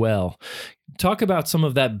blended well. Talk about some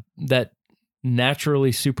of that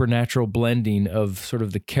naturally supernatural blending of sort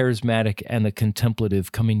of the charismatic and the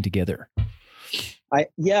contemplative coming together.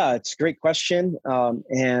 It's a great question.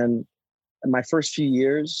 And my first few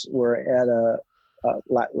years were at a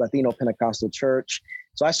Latino Pentecostal church.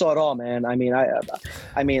 So I saw it all, man. I mean,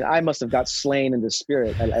 I must have got slain in the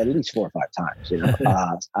spirit at least 4 or 5 times. You know,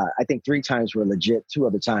 I think 3 times were legit. 2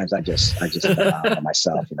 other times, I just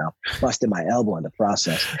myself. You know, busted my elbow in the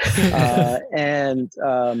process.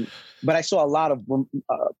 But I saw a lot of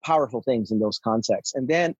powerful things in those contexts. And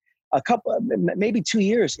then maybe 2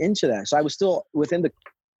 years into that, so I was still within the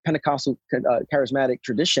Pentecostal charismatic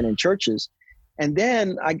tradition in churches. And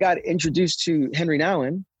then I got introduced to Henry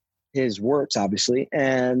Nouwen, his works, obviously.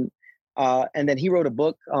 And then he wrote a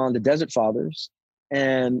book on the Desert Fathers.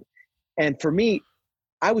 And for me,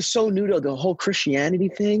 I was so new to the whole Christianity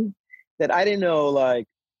thing that I didn't know, like,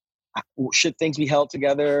 should things be held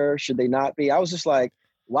together? Should they not be? I was just like,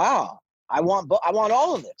 wow, I want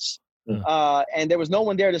all of this. And there was no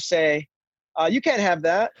one there to say, you can't have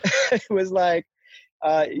that. It was like,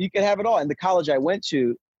 you can have it all. And the college I went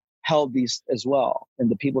to held these as well,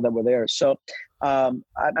 and the people that were there. So, I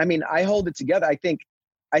mean, I hold it together. I think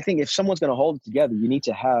if someone's going to hold it together, you need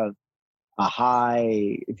to have a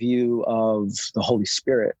high view of the Holy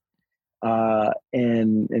Spirit,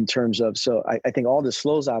 in terms of. So, I think all this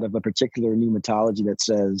flows out of a particular pneumatology that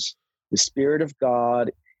says the Spirit of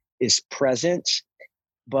God is present,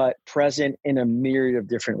 but present in a myriad of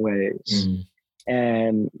different ways,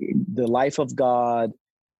 and the life of God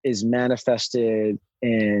is manifested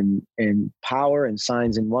in power and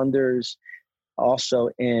signs and wonders, also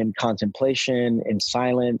in contemplation and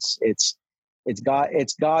silence. It's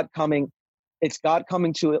God coming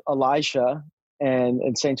to Elisha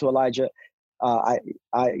and saying to Elijah,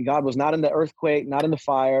 God was not in the earthquake, not in the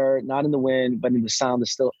fire, not in the wind, but in the sound of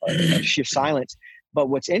still sheer silence. But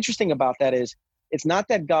what's interesting about that is it's not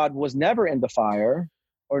that God was never in the fire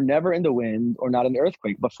or never in the wind or not in the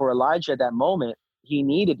earthquake, but for Elijah at that moment, he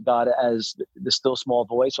needed God as the still small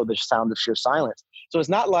voice or the sound of sheer silence. So it's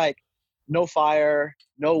not like no fire,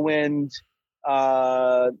 no wind,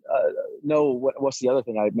 no, what's the other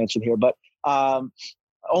thing I mentioned here? But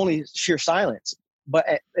only sheer silence. But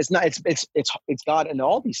it's not. It's God in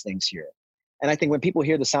all these things here. And I think when people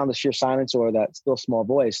hear the sound of sheer silence or that still small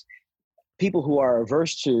voice, people who are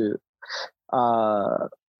averse to the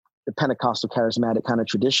Pentecostal charismatic kind of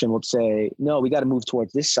tradition would say, no, we got to move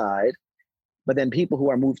towards this side. But then people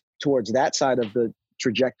who are moved towards that side of the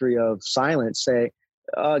trajectory of silence say,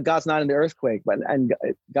 God's not in the earthquake. And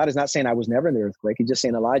God is not saying I was never in the earthquake. He's just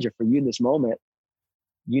saying, Elijah, for you in this moment,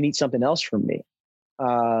 you need something else from me.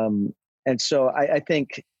 And so I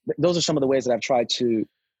think those are some of the ways that I've tried to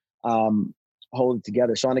hold it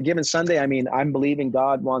together. So on a given Sunday, I mean, I'm believing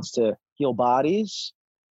God wants to heal bodies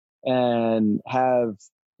and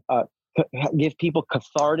give people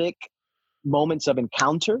cathartic moments of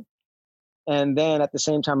encounter. And then at the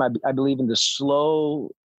same time, I believe in the slow,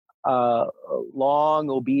 long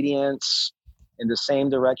obedience in the same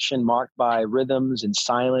direction, marked by rhythms and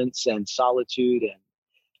silence and solitude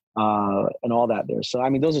and all that there. So, I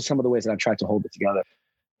mean, those are some of the ways that I've tried to hold it together.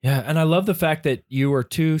 Yeah, and I love the fact that you were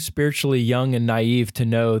too spiritually young and naive to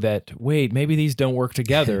know that, wait, maybe these don't work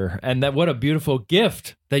together. And that what a beautiful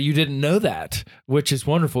gift that you didn't know that, which is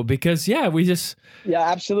wonderful because, yeah,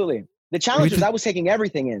 absolutely. The challenge was I was taking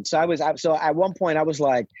everything in. So so at one point I was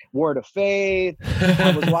like Word of Faith.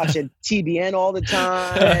 I was watching TBN all the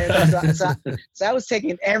time. So I was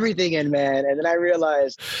taking everything in, man. And then I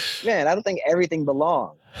realized, man, I don't think everything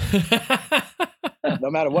belongs. No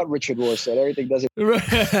matter what Richard Rohr said, everything doesn't.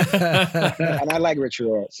 And I like Richard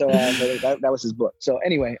Rohr. So that was his book. So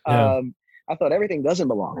anyway, I thought everything doesn't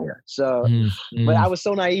belong here. So, but I was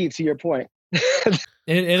so naive to your point.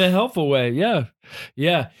 In a helpful way. Yeah.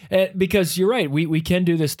 Because you're right. We can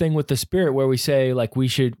do this thing with the Spirit where we say like we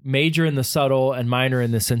should major in the subtle and minor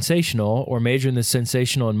in the sensational, or major in the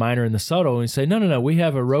sensational and minor in the subtle. And we say, no. We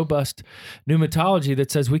have a robust pneumatology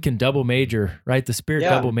that says we can double major, right? The Spirit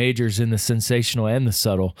double majors in the sensational and the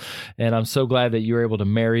subtle. And I'm so glad that you were able to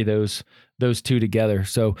marry those two together.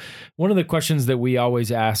 So one of the questions that we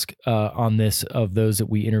always ask on this of those that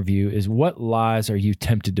we interview is, what lies are you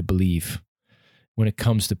tempted to believe when it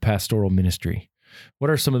comes to pastoral ministry? What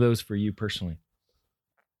are some of those for you personally?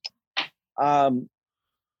 I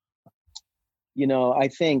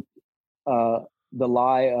think the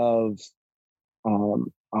lie of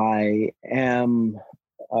I am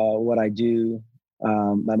what I do,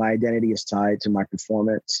 my identity is tied to my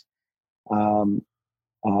performance,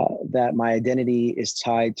 that my identity is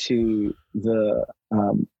tied to the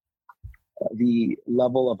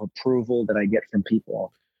level of approval that I get from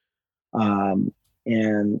people.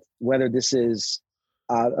 And whether this is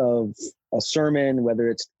out of a sermon,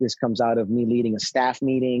 whether this comes out of me leading a staff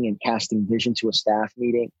meeting and casting vision to a staff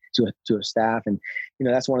meeting, to a staff. And,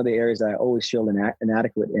 that's one of the areas that I always feel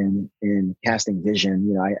inadequate in casting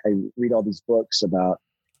vision. I read all these books about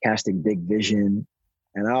casting big vision,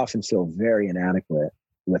 and I often feel very inadequate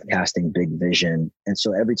with casting big vision. And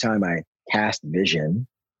so every time I cast vision,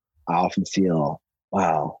 I often feel,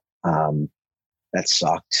 wow, that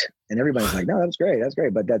sucked. And everybody's like, no, that was great. That's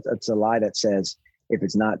great. But that's a lie that says if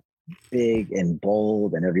it's not big and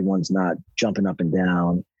bold and everyone's not jumping up and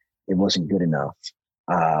down, it wasn't good enough.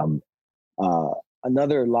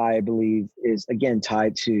 Another lie, I believe, is again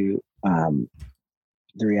tied to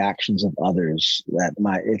the reactions of others. That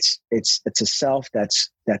it's a self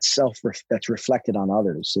that's reflected on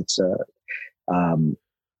others.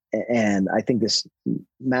 And I think this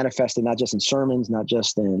manifested not just in sermons, not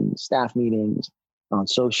just in staff meetings, on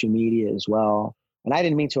social media as well. And I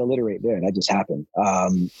didn't mean to alliterate there. That just happened.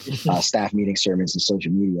 Staff meeting, sermons, and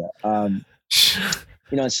social media.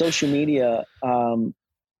 In social media, I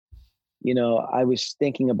was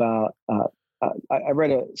thinking about, I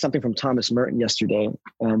read something from Thomas Merton yesterday,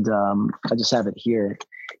 and I just have it here.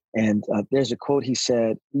 And there's a quote he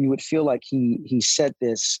said. You would feel like he said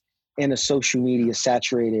this in a social media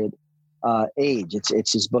saturated age.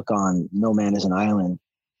 It's his book on No Man is an Island.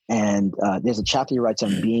 And there's a chapter he writes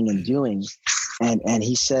on being and doing. And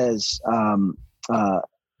he says, in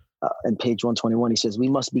page 121, he says, we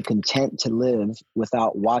must be content to live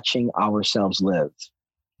without watching ourselves live.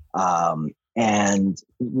 And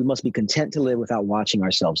we must be content to live without watching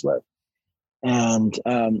ourselves live. And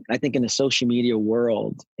I think in the social media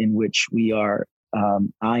world in which we are,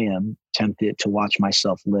 I am tempted to watch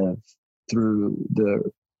myself live through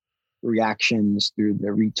the reactions, through the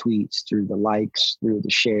retweets, through the likes, through the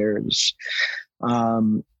shares.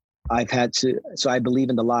 So I believe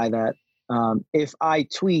in the lie that if I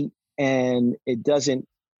tweet and it doesn't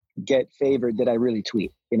get favored, that I really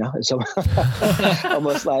tweet, so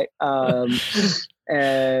almost like,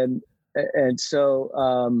 and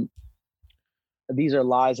so these are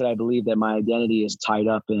lies that I believe that my identity is tied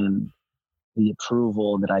up in the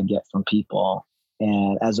approval that I get from people.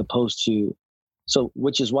 And as opposed to,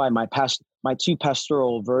 which is why my two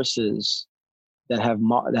pastoral verses that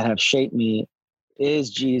have shaped me is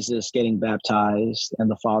Jesus getting baptized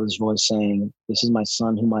and the Father's voice saying, "This is my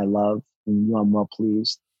Son whom I love, and you I'm well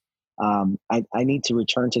pleased." I need to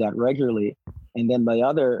return to that regularly. And then my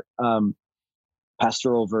other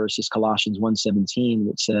pastoral verse is Colossians 1:17,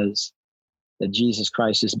 which says that Jesus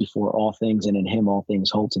Christ is before all things, and in him all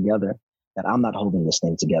things hold together. That I'm not holding this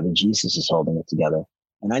thing together. Jesus is holding it together.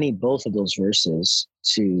 And I need both of those verses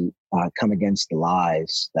to come against the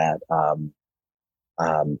lies that I'm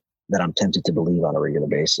tempted to believe on a regular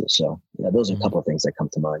basis. So those are a couple of things that come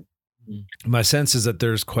to mind. My sense is that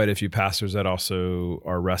there's quite a few pastors that also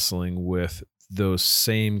are wrestling with those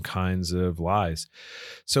same kinds of lies.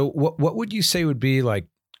 So what would you say would be like,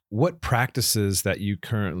 what practices that you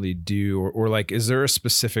currently do, or like, is there a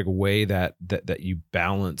specific way that you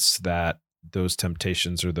balance those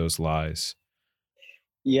temptations or those lies?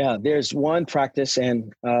 Yeah, there's one practice,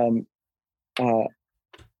 and I'm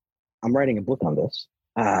writing a book on this.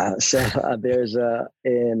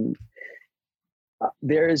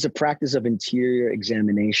 There is a practice of interior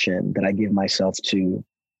examination that I give myself to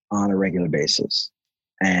on a regular basis.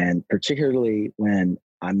 And particularly when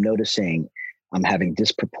I'm noticing I'm having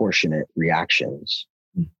disproportionate reactions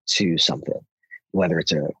to something, whether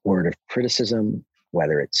it's a word of criticism,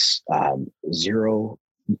 whether it's zero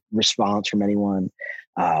response from anyone,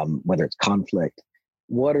 whether it's conflict.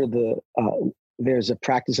 There's a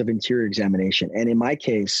practice of interior examination. And in my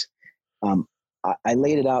case, I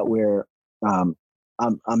laid it out where I'm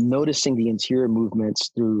noticing the interior movements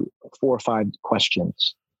through 4 or 5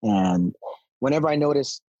 questions. And whenever I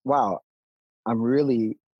notice, wow, I'm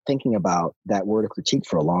really thinking about that word of critique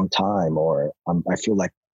for a long time, or I feel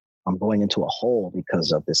like I'm going into a hole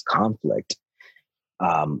because of this conflict,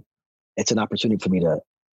 it's an opportunity for me to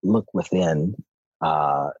look within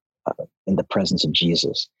in the presence of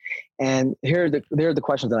Jesus. And here are the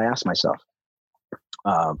questions that I ask myself.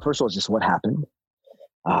 First of all, just what happened?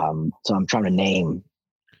 So I'm trying to name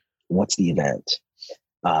what's the event.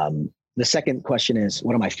 The second question is,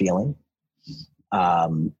 what am I feeling?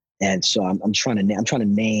 And so I'm trying to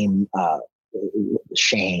name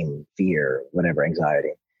shame, fear, whatever,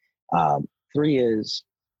 anxiety. 3 is,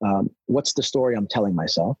 what's the story I'm telling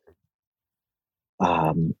myself?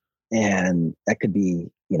 And that could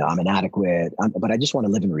be, I'm inadequate, but I just want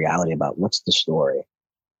to live in reality about what's the story.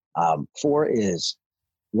 4 is,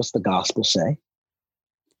 what's the gospel say?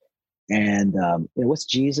 And what's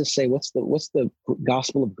Jesus say? What's the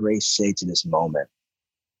gospel of grace say to this moment?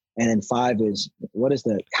 And then 5 is, what is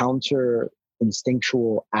the counter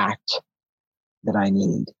instinctual act that I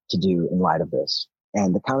need to do in light of this?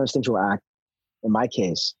 And the counter instinctual act, in my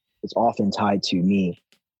case, is often tied to me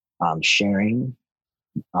sharing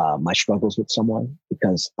my struggles with someone,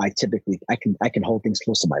 because I can hold things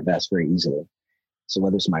close to my vest very easily. So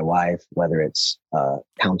whether it's my wife, whether it's a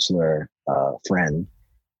counselor, friend.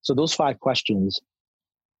 So those 5 questions.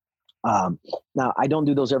 Now I don't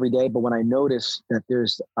do those every day, but when I notice that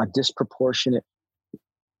there's a disproportionate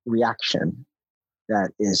reaction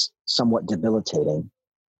that is somewhat debilitating,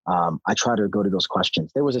 I try to go to those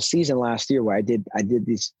questions. There was a season last year where I did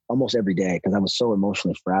these almost every day because I was so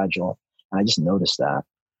emotionally fragile. And I just noticed that.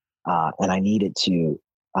 And I needed to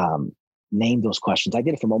name those questions. I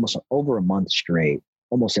did it from almost over a month straight,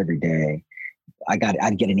 almost every day. I'd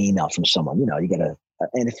get an email from someone, you get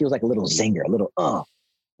and it feels like a little zinger, a little,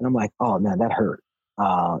 and I'm like, oh man, that hurt.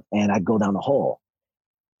 And I'd go down the hole.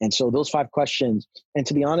 And so those 5 questions, and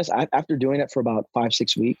to be honest, after doing it for about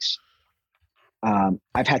 5-6 weeks,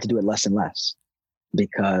 I've had to do it less and less,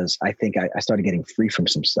 because I think I started getting free from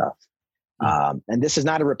some stuff. And this is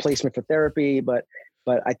not a replacement for therapy, but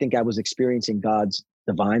I think I was experiencing God's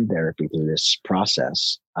divine therapy through this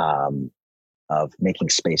process of making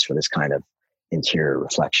space for this kind of interior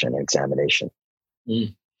reflection and examination.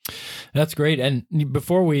 That's great. And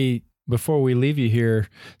before we leave you here,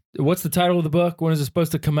 what's the title of the book? When is it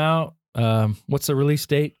supposed to come out? What's the release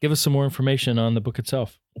date? Give us some more information on the book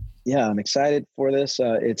itself. Yeah, I'm excited for this.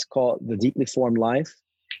 It's called The Deeply Formed Life.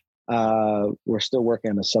 We're still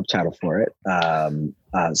working on a subtitle for it.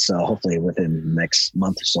 So hopefully within the next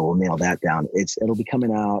month or so, we'll nail that down. It'll be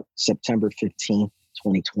coming out September 15th,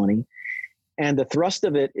 2020. And the thrust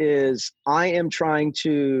of it is I am trying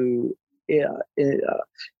to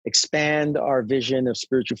expand our vision of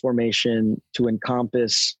spiritual formation to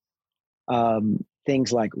encompass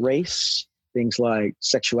things like race, things like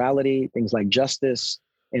sexuality, things like justice,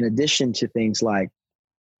 in addition to things like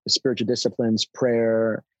the spiritual disciplines,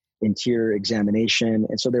 prayer, interior examination.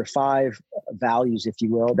 And so there are 5 values, if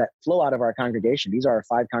you will, that flow out of our congregation. These are our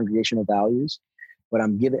 5 congregational values, but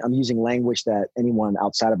I'm using language that anyone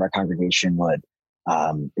outside of our congregation would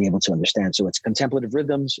be able to understand. So it's contemplative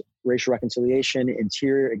rhythms, racial reconciliation,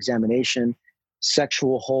 interior examination,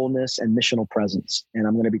 sexual wholeness, and missional presence. And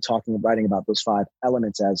I'm going to be writing about those 5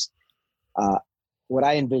 elements as what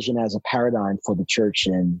I envision as a paradigm for the church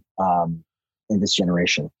in this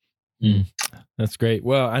generation. That's great.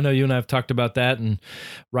 Well, I know you and I have talked about that, and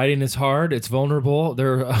writing is hard. It's vulnerable.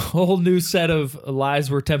 There are a whole new set of lies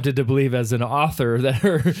we're tempted to believe as an author that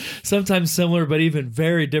are sometimes similar, but even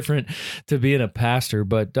very different to being a pastor.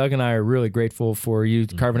 But Doug and I are really grateful for you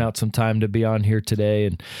carving out some time to be on here today.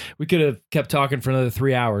 And we could have kept talking for another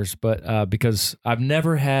 3 hours, but because I've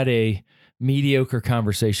never had a mediocre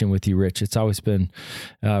conversation with you, Rich. It's always been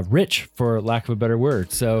rich, for lack of a better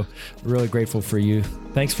word. So really grateful for you.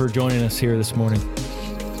 Thanks for joining us here this morning.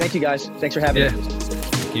 Thank you, guys. Thanks for having me.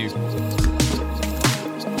 Thank you.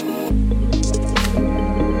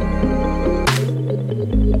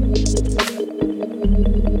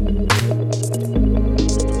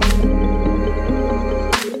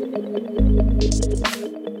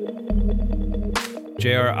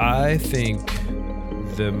 JR, I think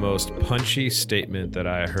the most punchy statement that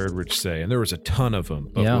I heard Rich say, and there was a ton of them,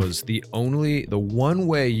 but was the one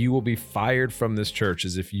way you will be fired from this church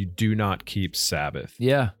is if you do not keep Sabbath.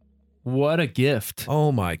 Yeah. What a gift.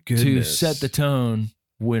 Oh my goodness. To set the tone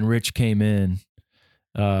when Rich came in.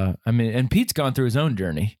 And Pete's gone through his own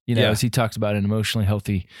journey, as he talks about an emotionally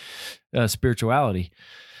healthy spirituality.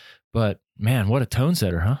 But man, what a tone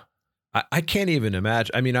setter, huh? I can't even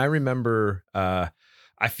imagine. I mean, I remember,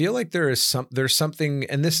 I feel like there's something,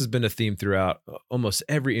 and this has been a theme throughout almost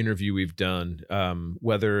every interview we've done,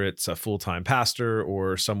 whether it's a full-time pastor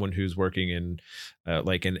or someone who's working in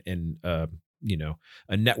a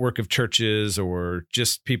network of churches, or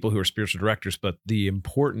just people who are spiritual directors. But the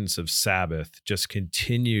importance of Sabbath just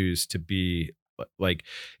continues to be like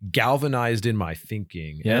galvanized in my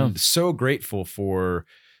thinking. Yeah. And so grateful for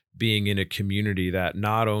being in a community that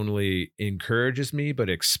not only encourages me, but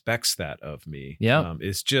expects that of me. Yeah.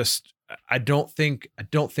 It's just, I don't think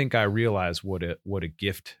I realize what a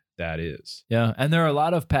gift that is. Yeah. And there are a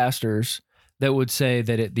lot of pastors that would say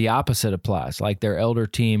that the opposite applies. Like their elder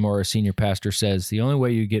team or a senior pastor says, the only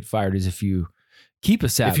way you get fired is if you keep a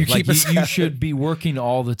Sabbath. You should be working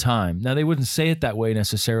all the time. Now, they wouldn't say it that way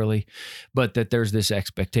necessarily, but that there's this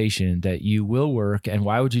expectation that you will work, and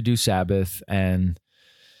why would you do Sabbath? And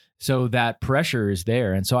So that pressure is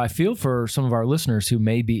there. And so I feel for some of our listeners who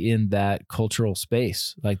may be in that cultural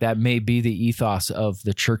space. Like that may be the ethos of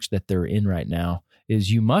the church that they're in right now,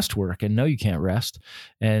 is you must work and no, you can't rest.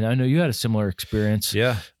 And I know you had a similar experience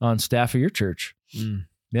on staff of your church. Mm.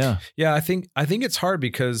 Yeah. Yeah. I think it's hard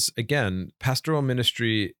because, again, pastoral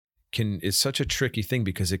ministry is such a tricky thing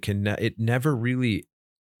because it never really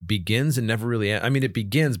begins and never really ends. I mean, it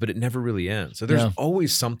begins, but it never really ends. So there's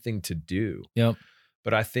always something to do. Yep.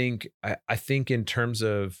 But I think in terms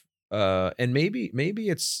of and maybe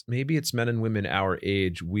it's men and women our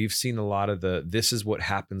age, we've seen a lot of this is what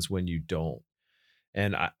happens when you don't.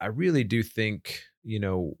 And I really do think,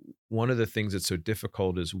 one of the things that's so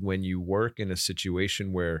difficult is when you work in a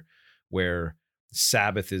situation where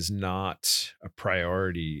Sabbath is not a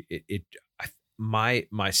priority. My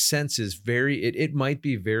sense is it might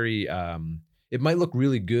be very it might look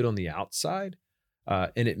really good on the outside.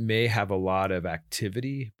 And it may have a lot of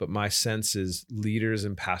activity, but my sense is leaders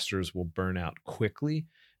and pastors will burn out quickly,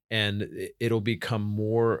 and it'll become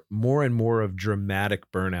more and more of dramatic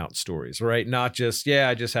burnout stories, right? Not just,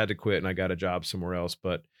 I just had to quit and I got a job somewhere else,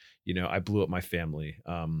 but I blew up my family.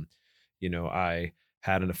 I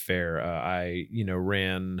had an affair. I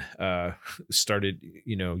started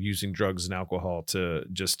using drugs and alcohol to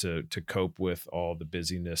cope with all the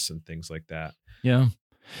busyness and things like that. Yeah.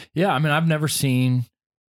 Yeah, I mean, I've never seen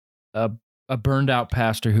a burned out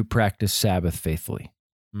pastor who practiced Sabbath faithfully.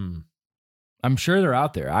 Mm. I'm sure they're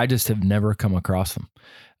out there. I just have never come across them.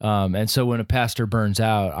 And so when a pastor burns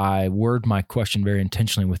out, I word my question very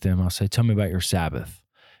intentionally with them. I'll say, "Tell me about your Sabbath."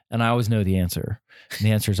 And I always know the answer. And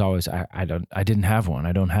the answer is always, I didn't have one.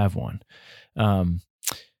 I don't have one.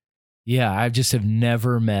 I just have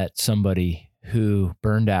never met somebody who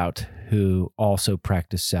burned out, who also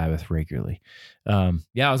practiced Sabbath regularly. I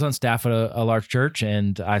was on staff at a large church,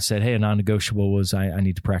 and I said, "Hey, a non-negotiable was I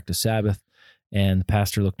need to practice Sabbath." And the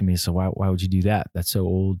pastor looked at me and said, why would you do that? That's so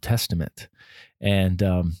Old Testament. And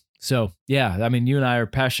I mean, you and I are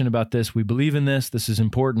passionate about this. We believe in this. This is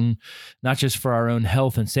important, not just for our own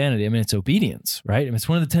health and sanity. I mean, it's obedience, right? I mean, it's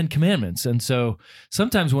one of the 10 commandments. And so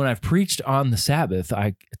sometimes when I've preached on the Sabbath,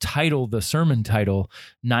 I title the sermon title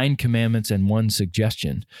 9 Commandments and 1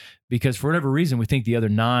 Suggestion, because for whatever reason, we think the other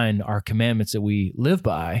 9 are commandments that we live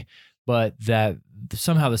by, but that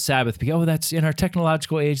somehow the Sabbath, that's in our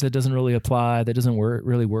technological age, that doesn't really apply. That doesn't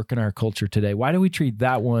really work in our culture today. Why do we treat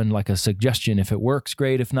that one like a suggestion? If it works,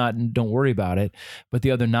 great. If not, don't worry about it. But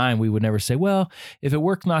the other 9, we would never say, well, if it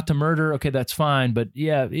works not to murder, okay, that's fine. But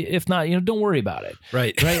if not, don't worry about it.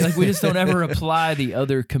 Right. Like we just don't ever apply the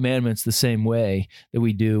other commandments the same way that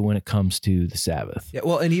we do when it comes to the Sabbath. Yeah.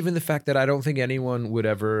 Well, and even the fact that I don't think anyone would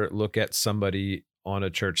ever look at somebody on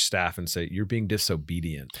a church staff and say, "You're being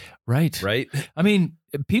disobedient." Right. I mean,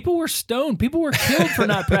 people were stoned. People were killed for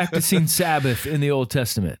not practicing Sabbath in the Old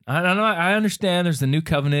Testament. I understand there's the new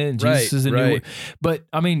covenant and Jesus is the new, but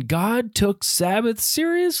I mean, God took Sabbath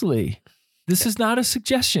seriously. This is not a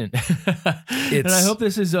suggestion. And I hope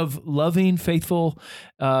this is of loving, faithful,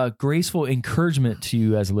 graceful encouragement to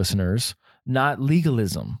you as listeners, not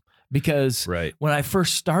legalism. Because when I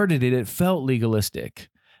first started it felt legalistic.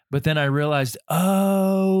 But then I realized,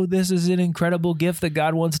 this is an incredible gift that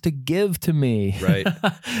God wants to give to me. Right.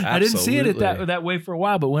 I didn't see it that way for a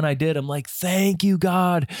while, but when I did, I'm like, thank you,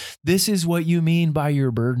 God. This is what you mean by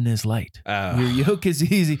your burden is light. Your yoke is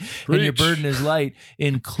easy and your burden is light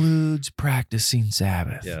includes practicing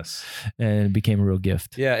Sabbath. Yes. And it became a real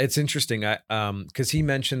gift. Yeah, it's interesting. Because he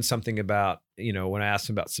mentioned something about, when I asked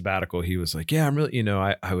him about sabbatical, he was like, "Yeah, I'm really,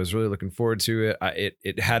 I was really looking forward to it.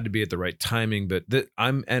 It had to be at the right timing, but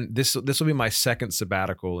this will be my second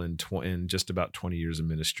sabbatical in just about 20 years of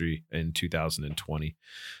ministry in 2020.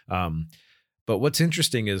 But what's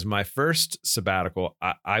interesting is my first sabbatical,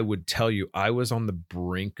 I would tell you, I was on the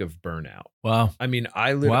brink of burnout. Wow. I mean,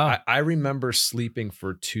 I remember sleeping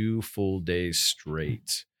for 2 full days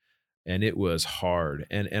straight. And it was hard.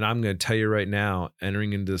 And I'm going to tell you right now,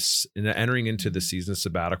 entering into the season of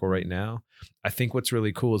sabbatical right now, I think what's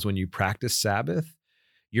really cool is when you practice Sabbath,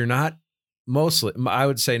 you're not mostly, I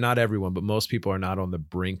would say not everyone, but most people are not on the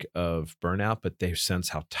brink of burnout, but they sense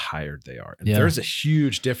how tired they are. And there's a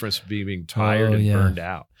huge difference between being tired and burned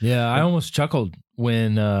out. Yeah. I almost chuckled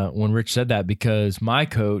when Rich said that, because my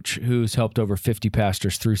coach, who's helped over 50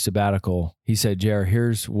 pastors through sabbatical, he said, "Jared,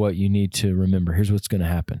 here's what you need to remember. Here's what's going to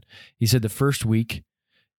happen." He said the first week,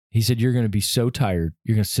 he said, you're going to be so tired,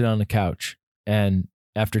 you're going to sit on the couch, and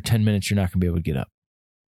after 10 minutes, you're not going to be able to get up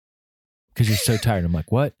because you're so tired. I'm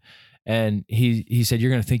like, what? And he said,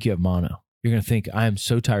 you're going to think you have mono. You're going to think, I am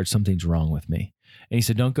so tired, something's wrong with me. And he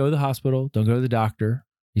said, don't go to the hospital. Don't go to the doctor.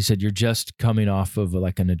 He said, you're just coming off of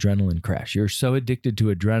like an adrenaline crash. You're so addicted to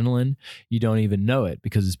adrenaline, you don't even know it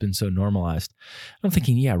because it's been so normalized. I'm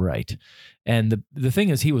thinking, yeah, right. And the thing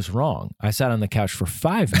is, he was wrong. I sat on the couch for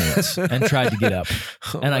 5 minutes and tried to get up,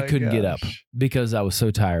 and I couldn't get up because I was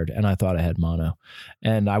so tired and I thought I had mono.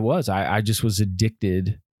 And I just was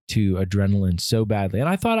addicted to adrenaline so badly. And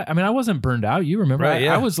I thought, I wasn't burned out. You remember, right,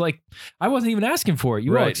 I was like, I wasn't even asking for it.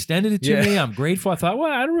 You all extended it to me. I'm grateful. I thought,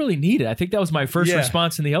 well, I don't really need it. I think that was my first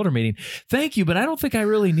response in the elder meeting. Thank you, but I don't think I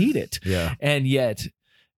really need it. Yeah. And yet,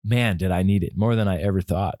 man, did I need it more than I ever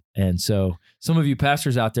thought. And so some of you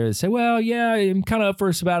pastors out there that say, well, yeah, I'm kind of up for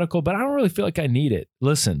a sabbatical, but I don't really feel like I need it.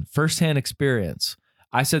 Listen, firsthand experience.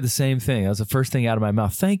 I said the same thing. That was the first thing out of my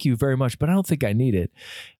mouth. Thank you very much, but I don't think I need it.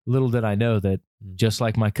 Little did I know that, just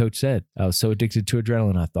like my coach said, I was so addicted to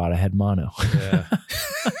adrenaline, I thought I had mono. Yeah.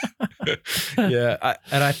 Yeah.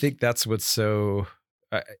 And I think that's what's so,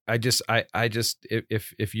 I just,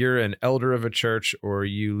 if you're an elder of a church or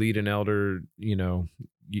you lead an elder,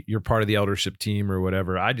 you're part of the eldership team or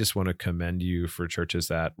whatever, I just want to commend you for churches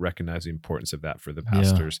that recognize the importance of that for the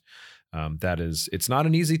pastors. It's not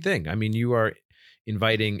an easy thing. I mean, you are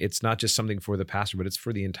inviting, it's not just something for the pastor, but it's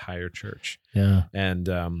for the entire church. Yeah. And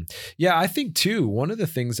I think too, one of the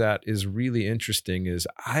things that is really interesting is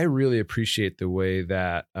I really appreciate the way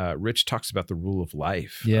that Rich talks about the rule of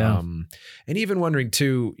life. Yeah. And even wondering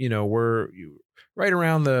too, we're right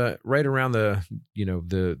around the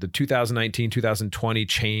 2019, 2020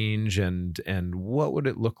 change and what would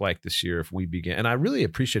it look like this year if we began? And I really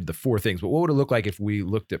appreciated the 4 things, but what would it look like if we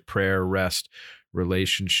looked at prayer, rest,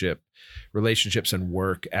 relationships and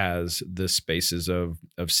work as the spaces of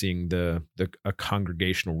seeing a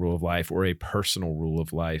congregational rule of life or a personal rule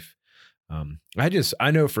of life.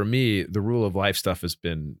 I know for me, the rule of life stuff has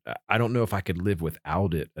been, I don't know if I could live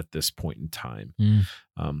without it at this point in time.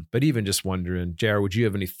 But even just wondering, JR, would you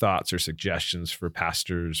have any thoughts or suggestions for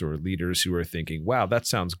pastors or leaders who are thinking, wow, that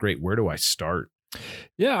sounds great. Where do I start?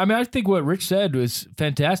 Yeah, I think what Rich said was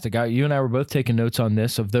fantastic. You and I were both taking notes on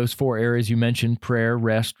this, of those 4 areas you mentioned: prayer,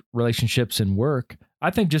 rest, relationships, and work.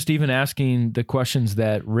 I think just even asking the questions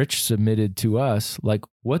that Rich submitted to us, like,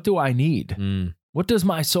 what do I need? What does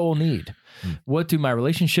my soul need? What do my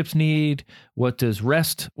relationships need? What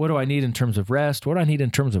do I need in terms of rest? What do I need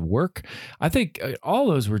in terms of work? I think all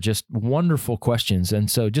those were just wonderful questions.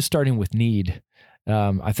 And so just starting with need,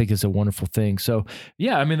 I think is a wonderful thing. So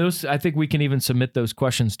yeah, I think we can even submit those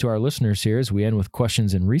questions to our listeners here as we end with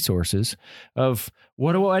questions and resources of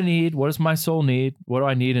what do I need? What does my soul need? What do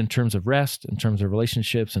I need in terms of rest, in terms of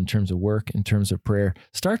relationships, in terms of work, in terms of prayer?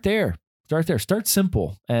 Start there. Start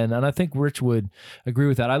simple. And I think Rich would agree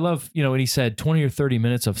with that. I love, when he said 20 or 30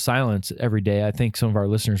 minutes of silence every day. I think some of our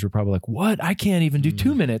listeners were probably like, what? I can't even do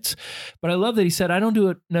 2 minutes. But I love that he said, I don't do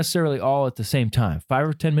it necessarily all at the same time. 5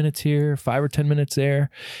 or 10 minutes here, 5 or 10 minutes there.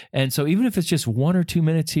 And so even if it's just 1 or 2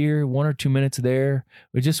 minutes here, 1 or 2 minutes there,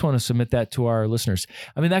 we just want to submit that to our listeners.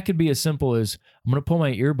 That could be as simple as, I'm going to pull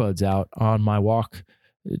my earbuds out on my walk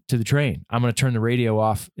to the train. I'm going to turn the radio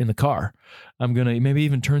off in the car. I'm going to maybe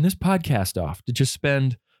even turn this podcast off to just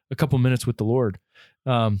spend a couple minutes with the Lord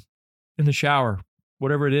in the shower,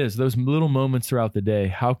 whatever it is, those little moments throughout the day.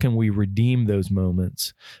 How can we redeem those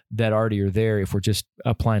moments that already are there if we're just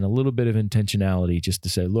applying a little bit of intentionality just to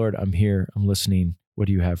say, Lord, I'm here, I'm listening. What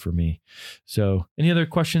do you have for me? So any other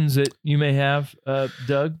questions that you may have,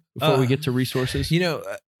 Doug, before we get to resources?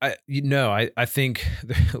 I think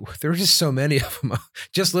there are just so many of them.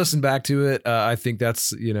 Just listen back to it. I think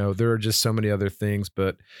that's, there are just so many other things,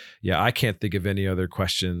 but yeah, I can't think of any other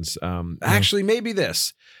questions. Actually, maybe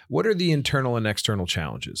this. What are the internal and external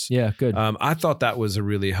challenges? Yeah, good. I thought that was a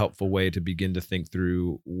really helpful way to begin to think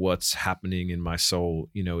through what's happening in my soul.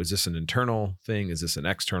 Is this an internal thing? Is this an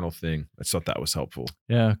external thing? I thought that was helpful.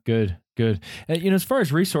 Yeah, good. As far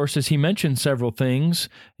as resources, he mentioned several things.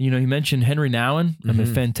 He mentioned Henry Nouwen. A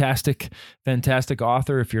fantastic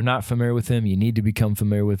author. If you're not familiar with him, you need to become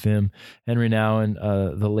familiar with him. Henry Nouwen,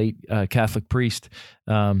 the late Catholic priest.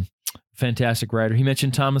 Fantastic writer. He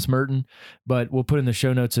mentioned Thomas Merton, but we'll put in the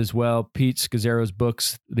show notes as well. Pete Scazzero's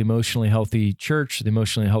books, The Emotionally Healthy Church, The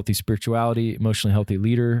Emotionally Healthy Spirituality, Emotionally Healthy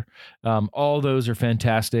Leader. All those are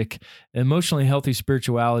fantastic. Emotionally Healthy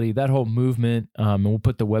Spirituality, that whole movement, and we'll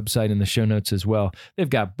put the website in the show notes as well. They've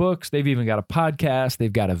got books. They've even got a podcast.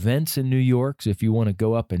 They've got events in New York. So if you want to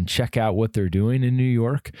go up and check out what they're doing in New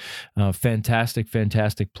York, fantastic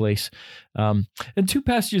place. And 2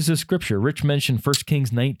 passages of scripture. Rich mentioned 1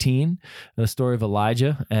 Kings 19, the story of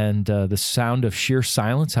Elijah and the sound of sheer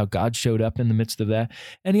silence, how God showed up in the midst of that.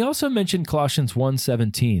 And he also mentioned Colossians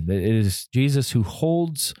 1:17, that it is Jesus who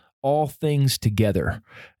holds all things together.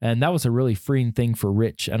 And that was a really freeing thing for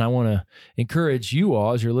Rich. And I want to encourage you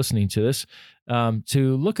all, as you're listening to this,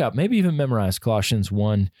 to look up, maybe even memorize Colossians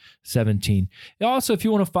 1:17. Also, if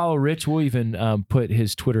you want to follow Rich, we'll even put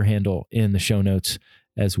his Twitter handle in the show notes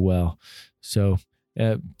as well. So,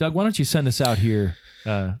 Doug, why don't you send us out here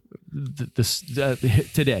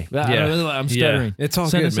today? I'm stuttering. It's all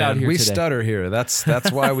Send good, us out man. here We today. stutter here.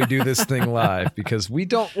 That's why we do this thing live, because we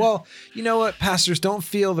don't. Well, you know what, pastors, don't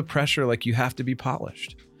feel the pressure like you have to be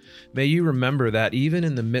polished. May you remember that even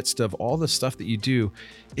in the midst of all the stuff that you do,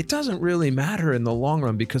 it doesn't really matter in the long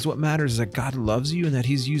run, because what matters is that God loves you and that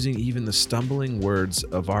He's using even the stumbling words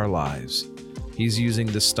of our lives. He's using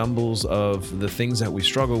the stumbles of the things that we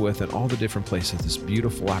struggle with and all the different places, this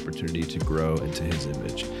beautiful opportunity to grow into His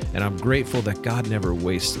image. And I'm grateful that God never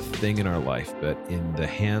wastes a thing in our life, but in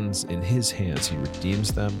His hands, He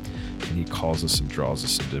redeems them and He calls us and draws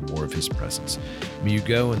us into more of His presence. May you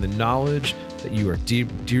go in the knowledge that you are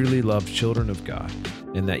dearly loved children of God,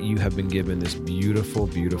 and that you have been given this beautiful,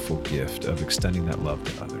 beautiful gift of extending that love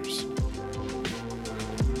to others.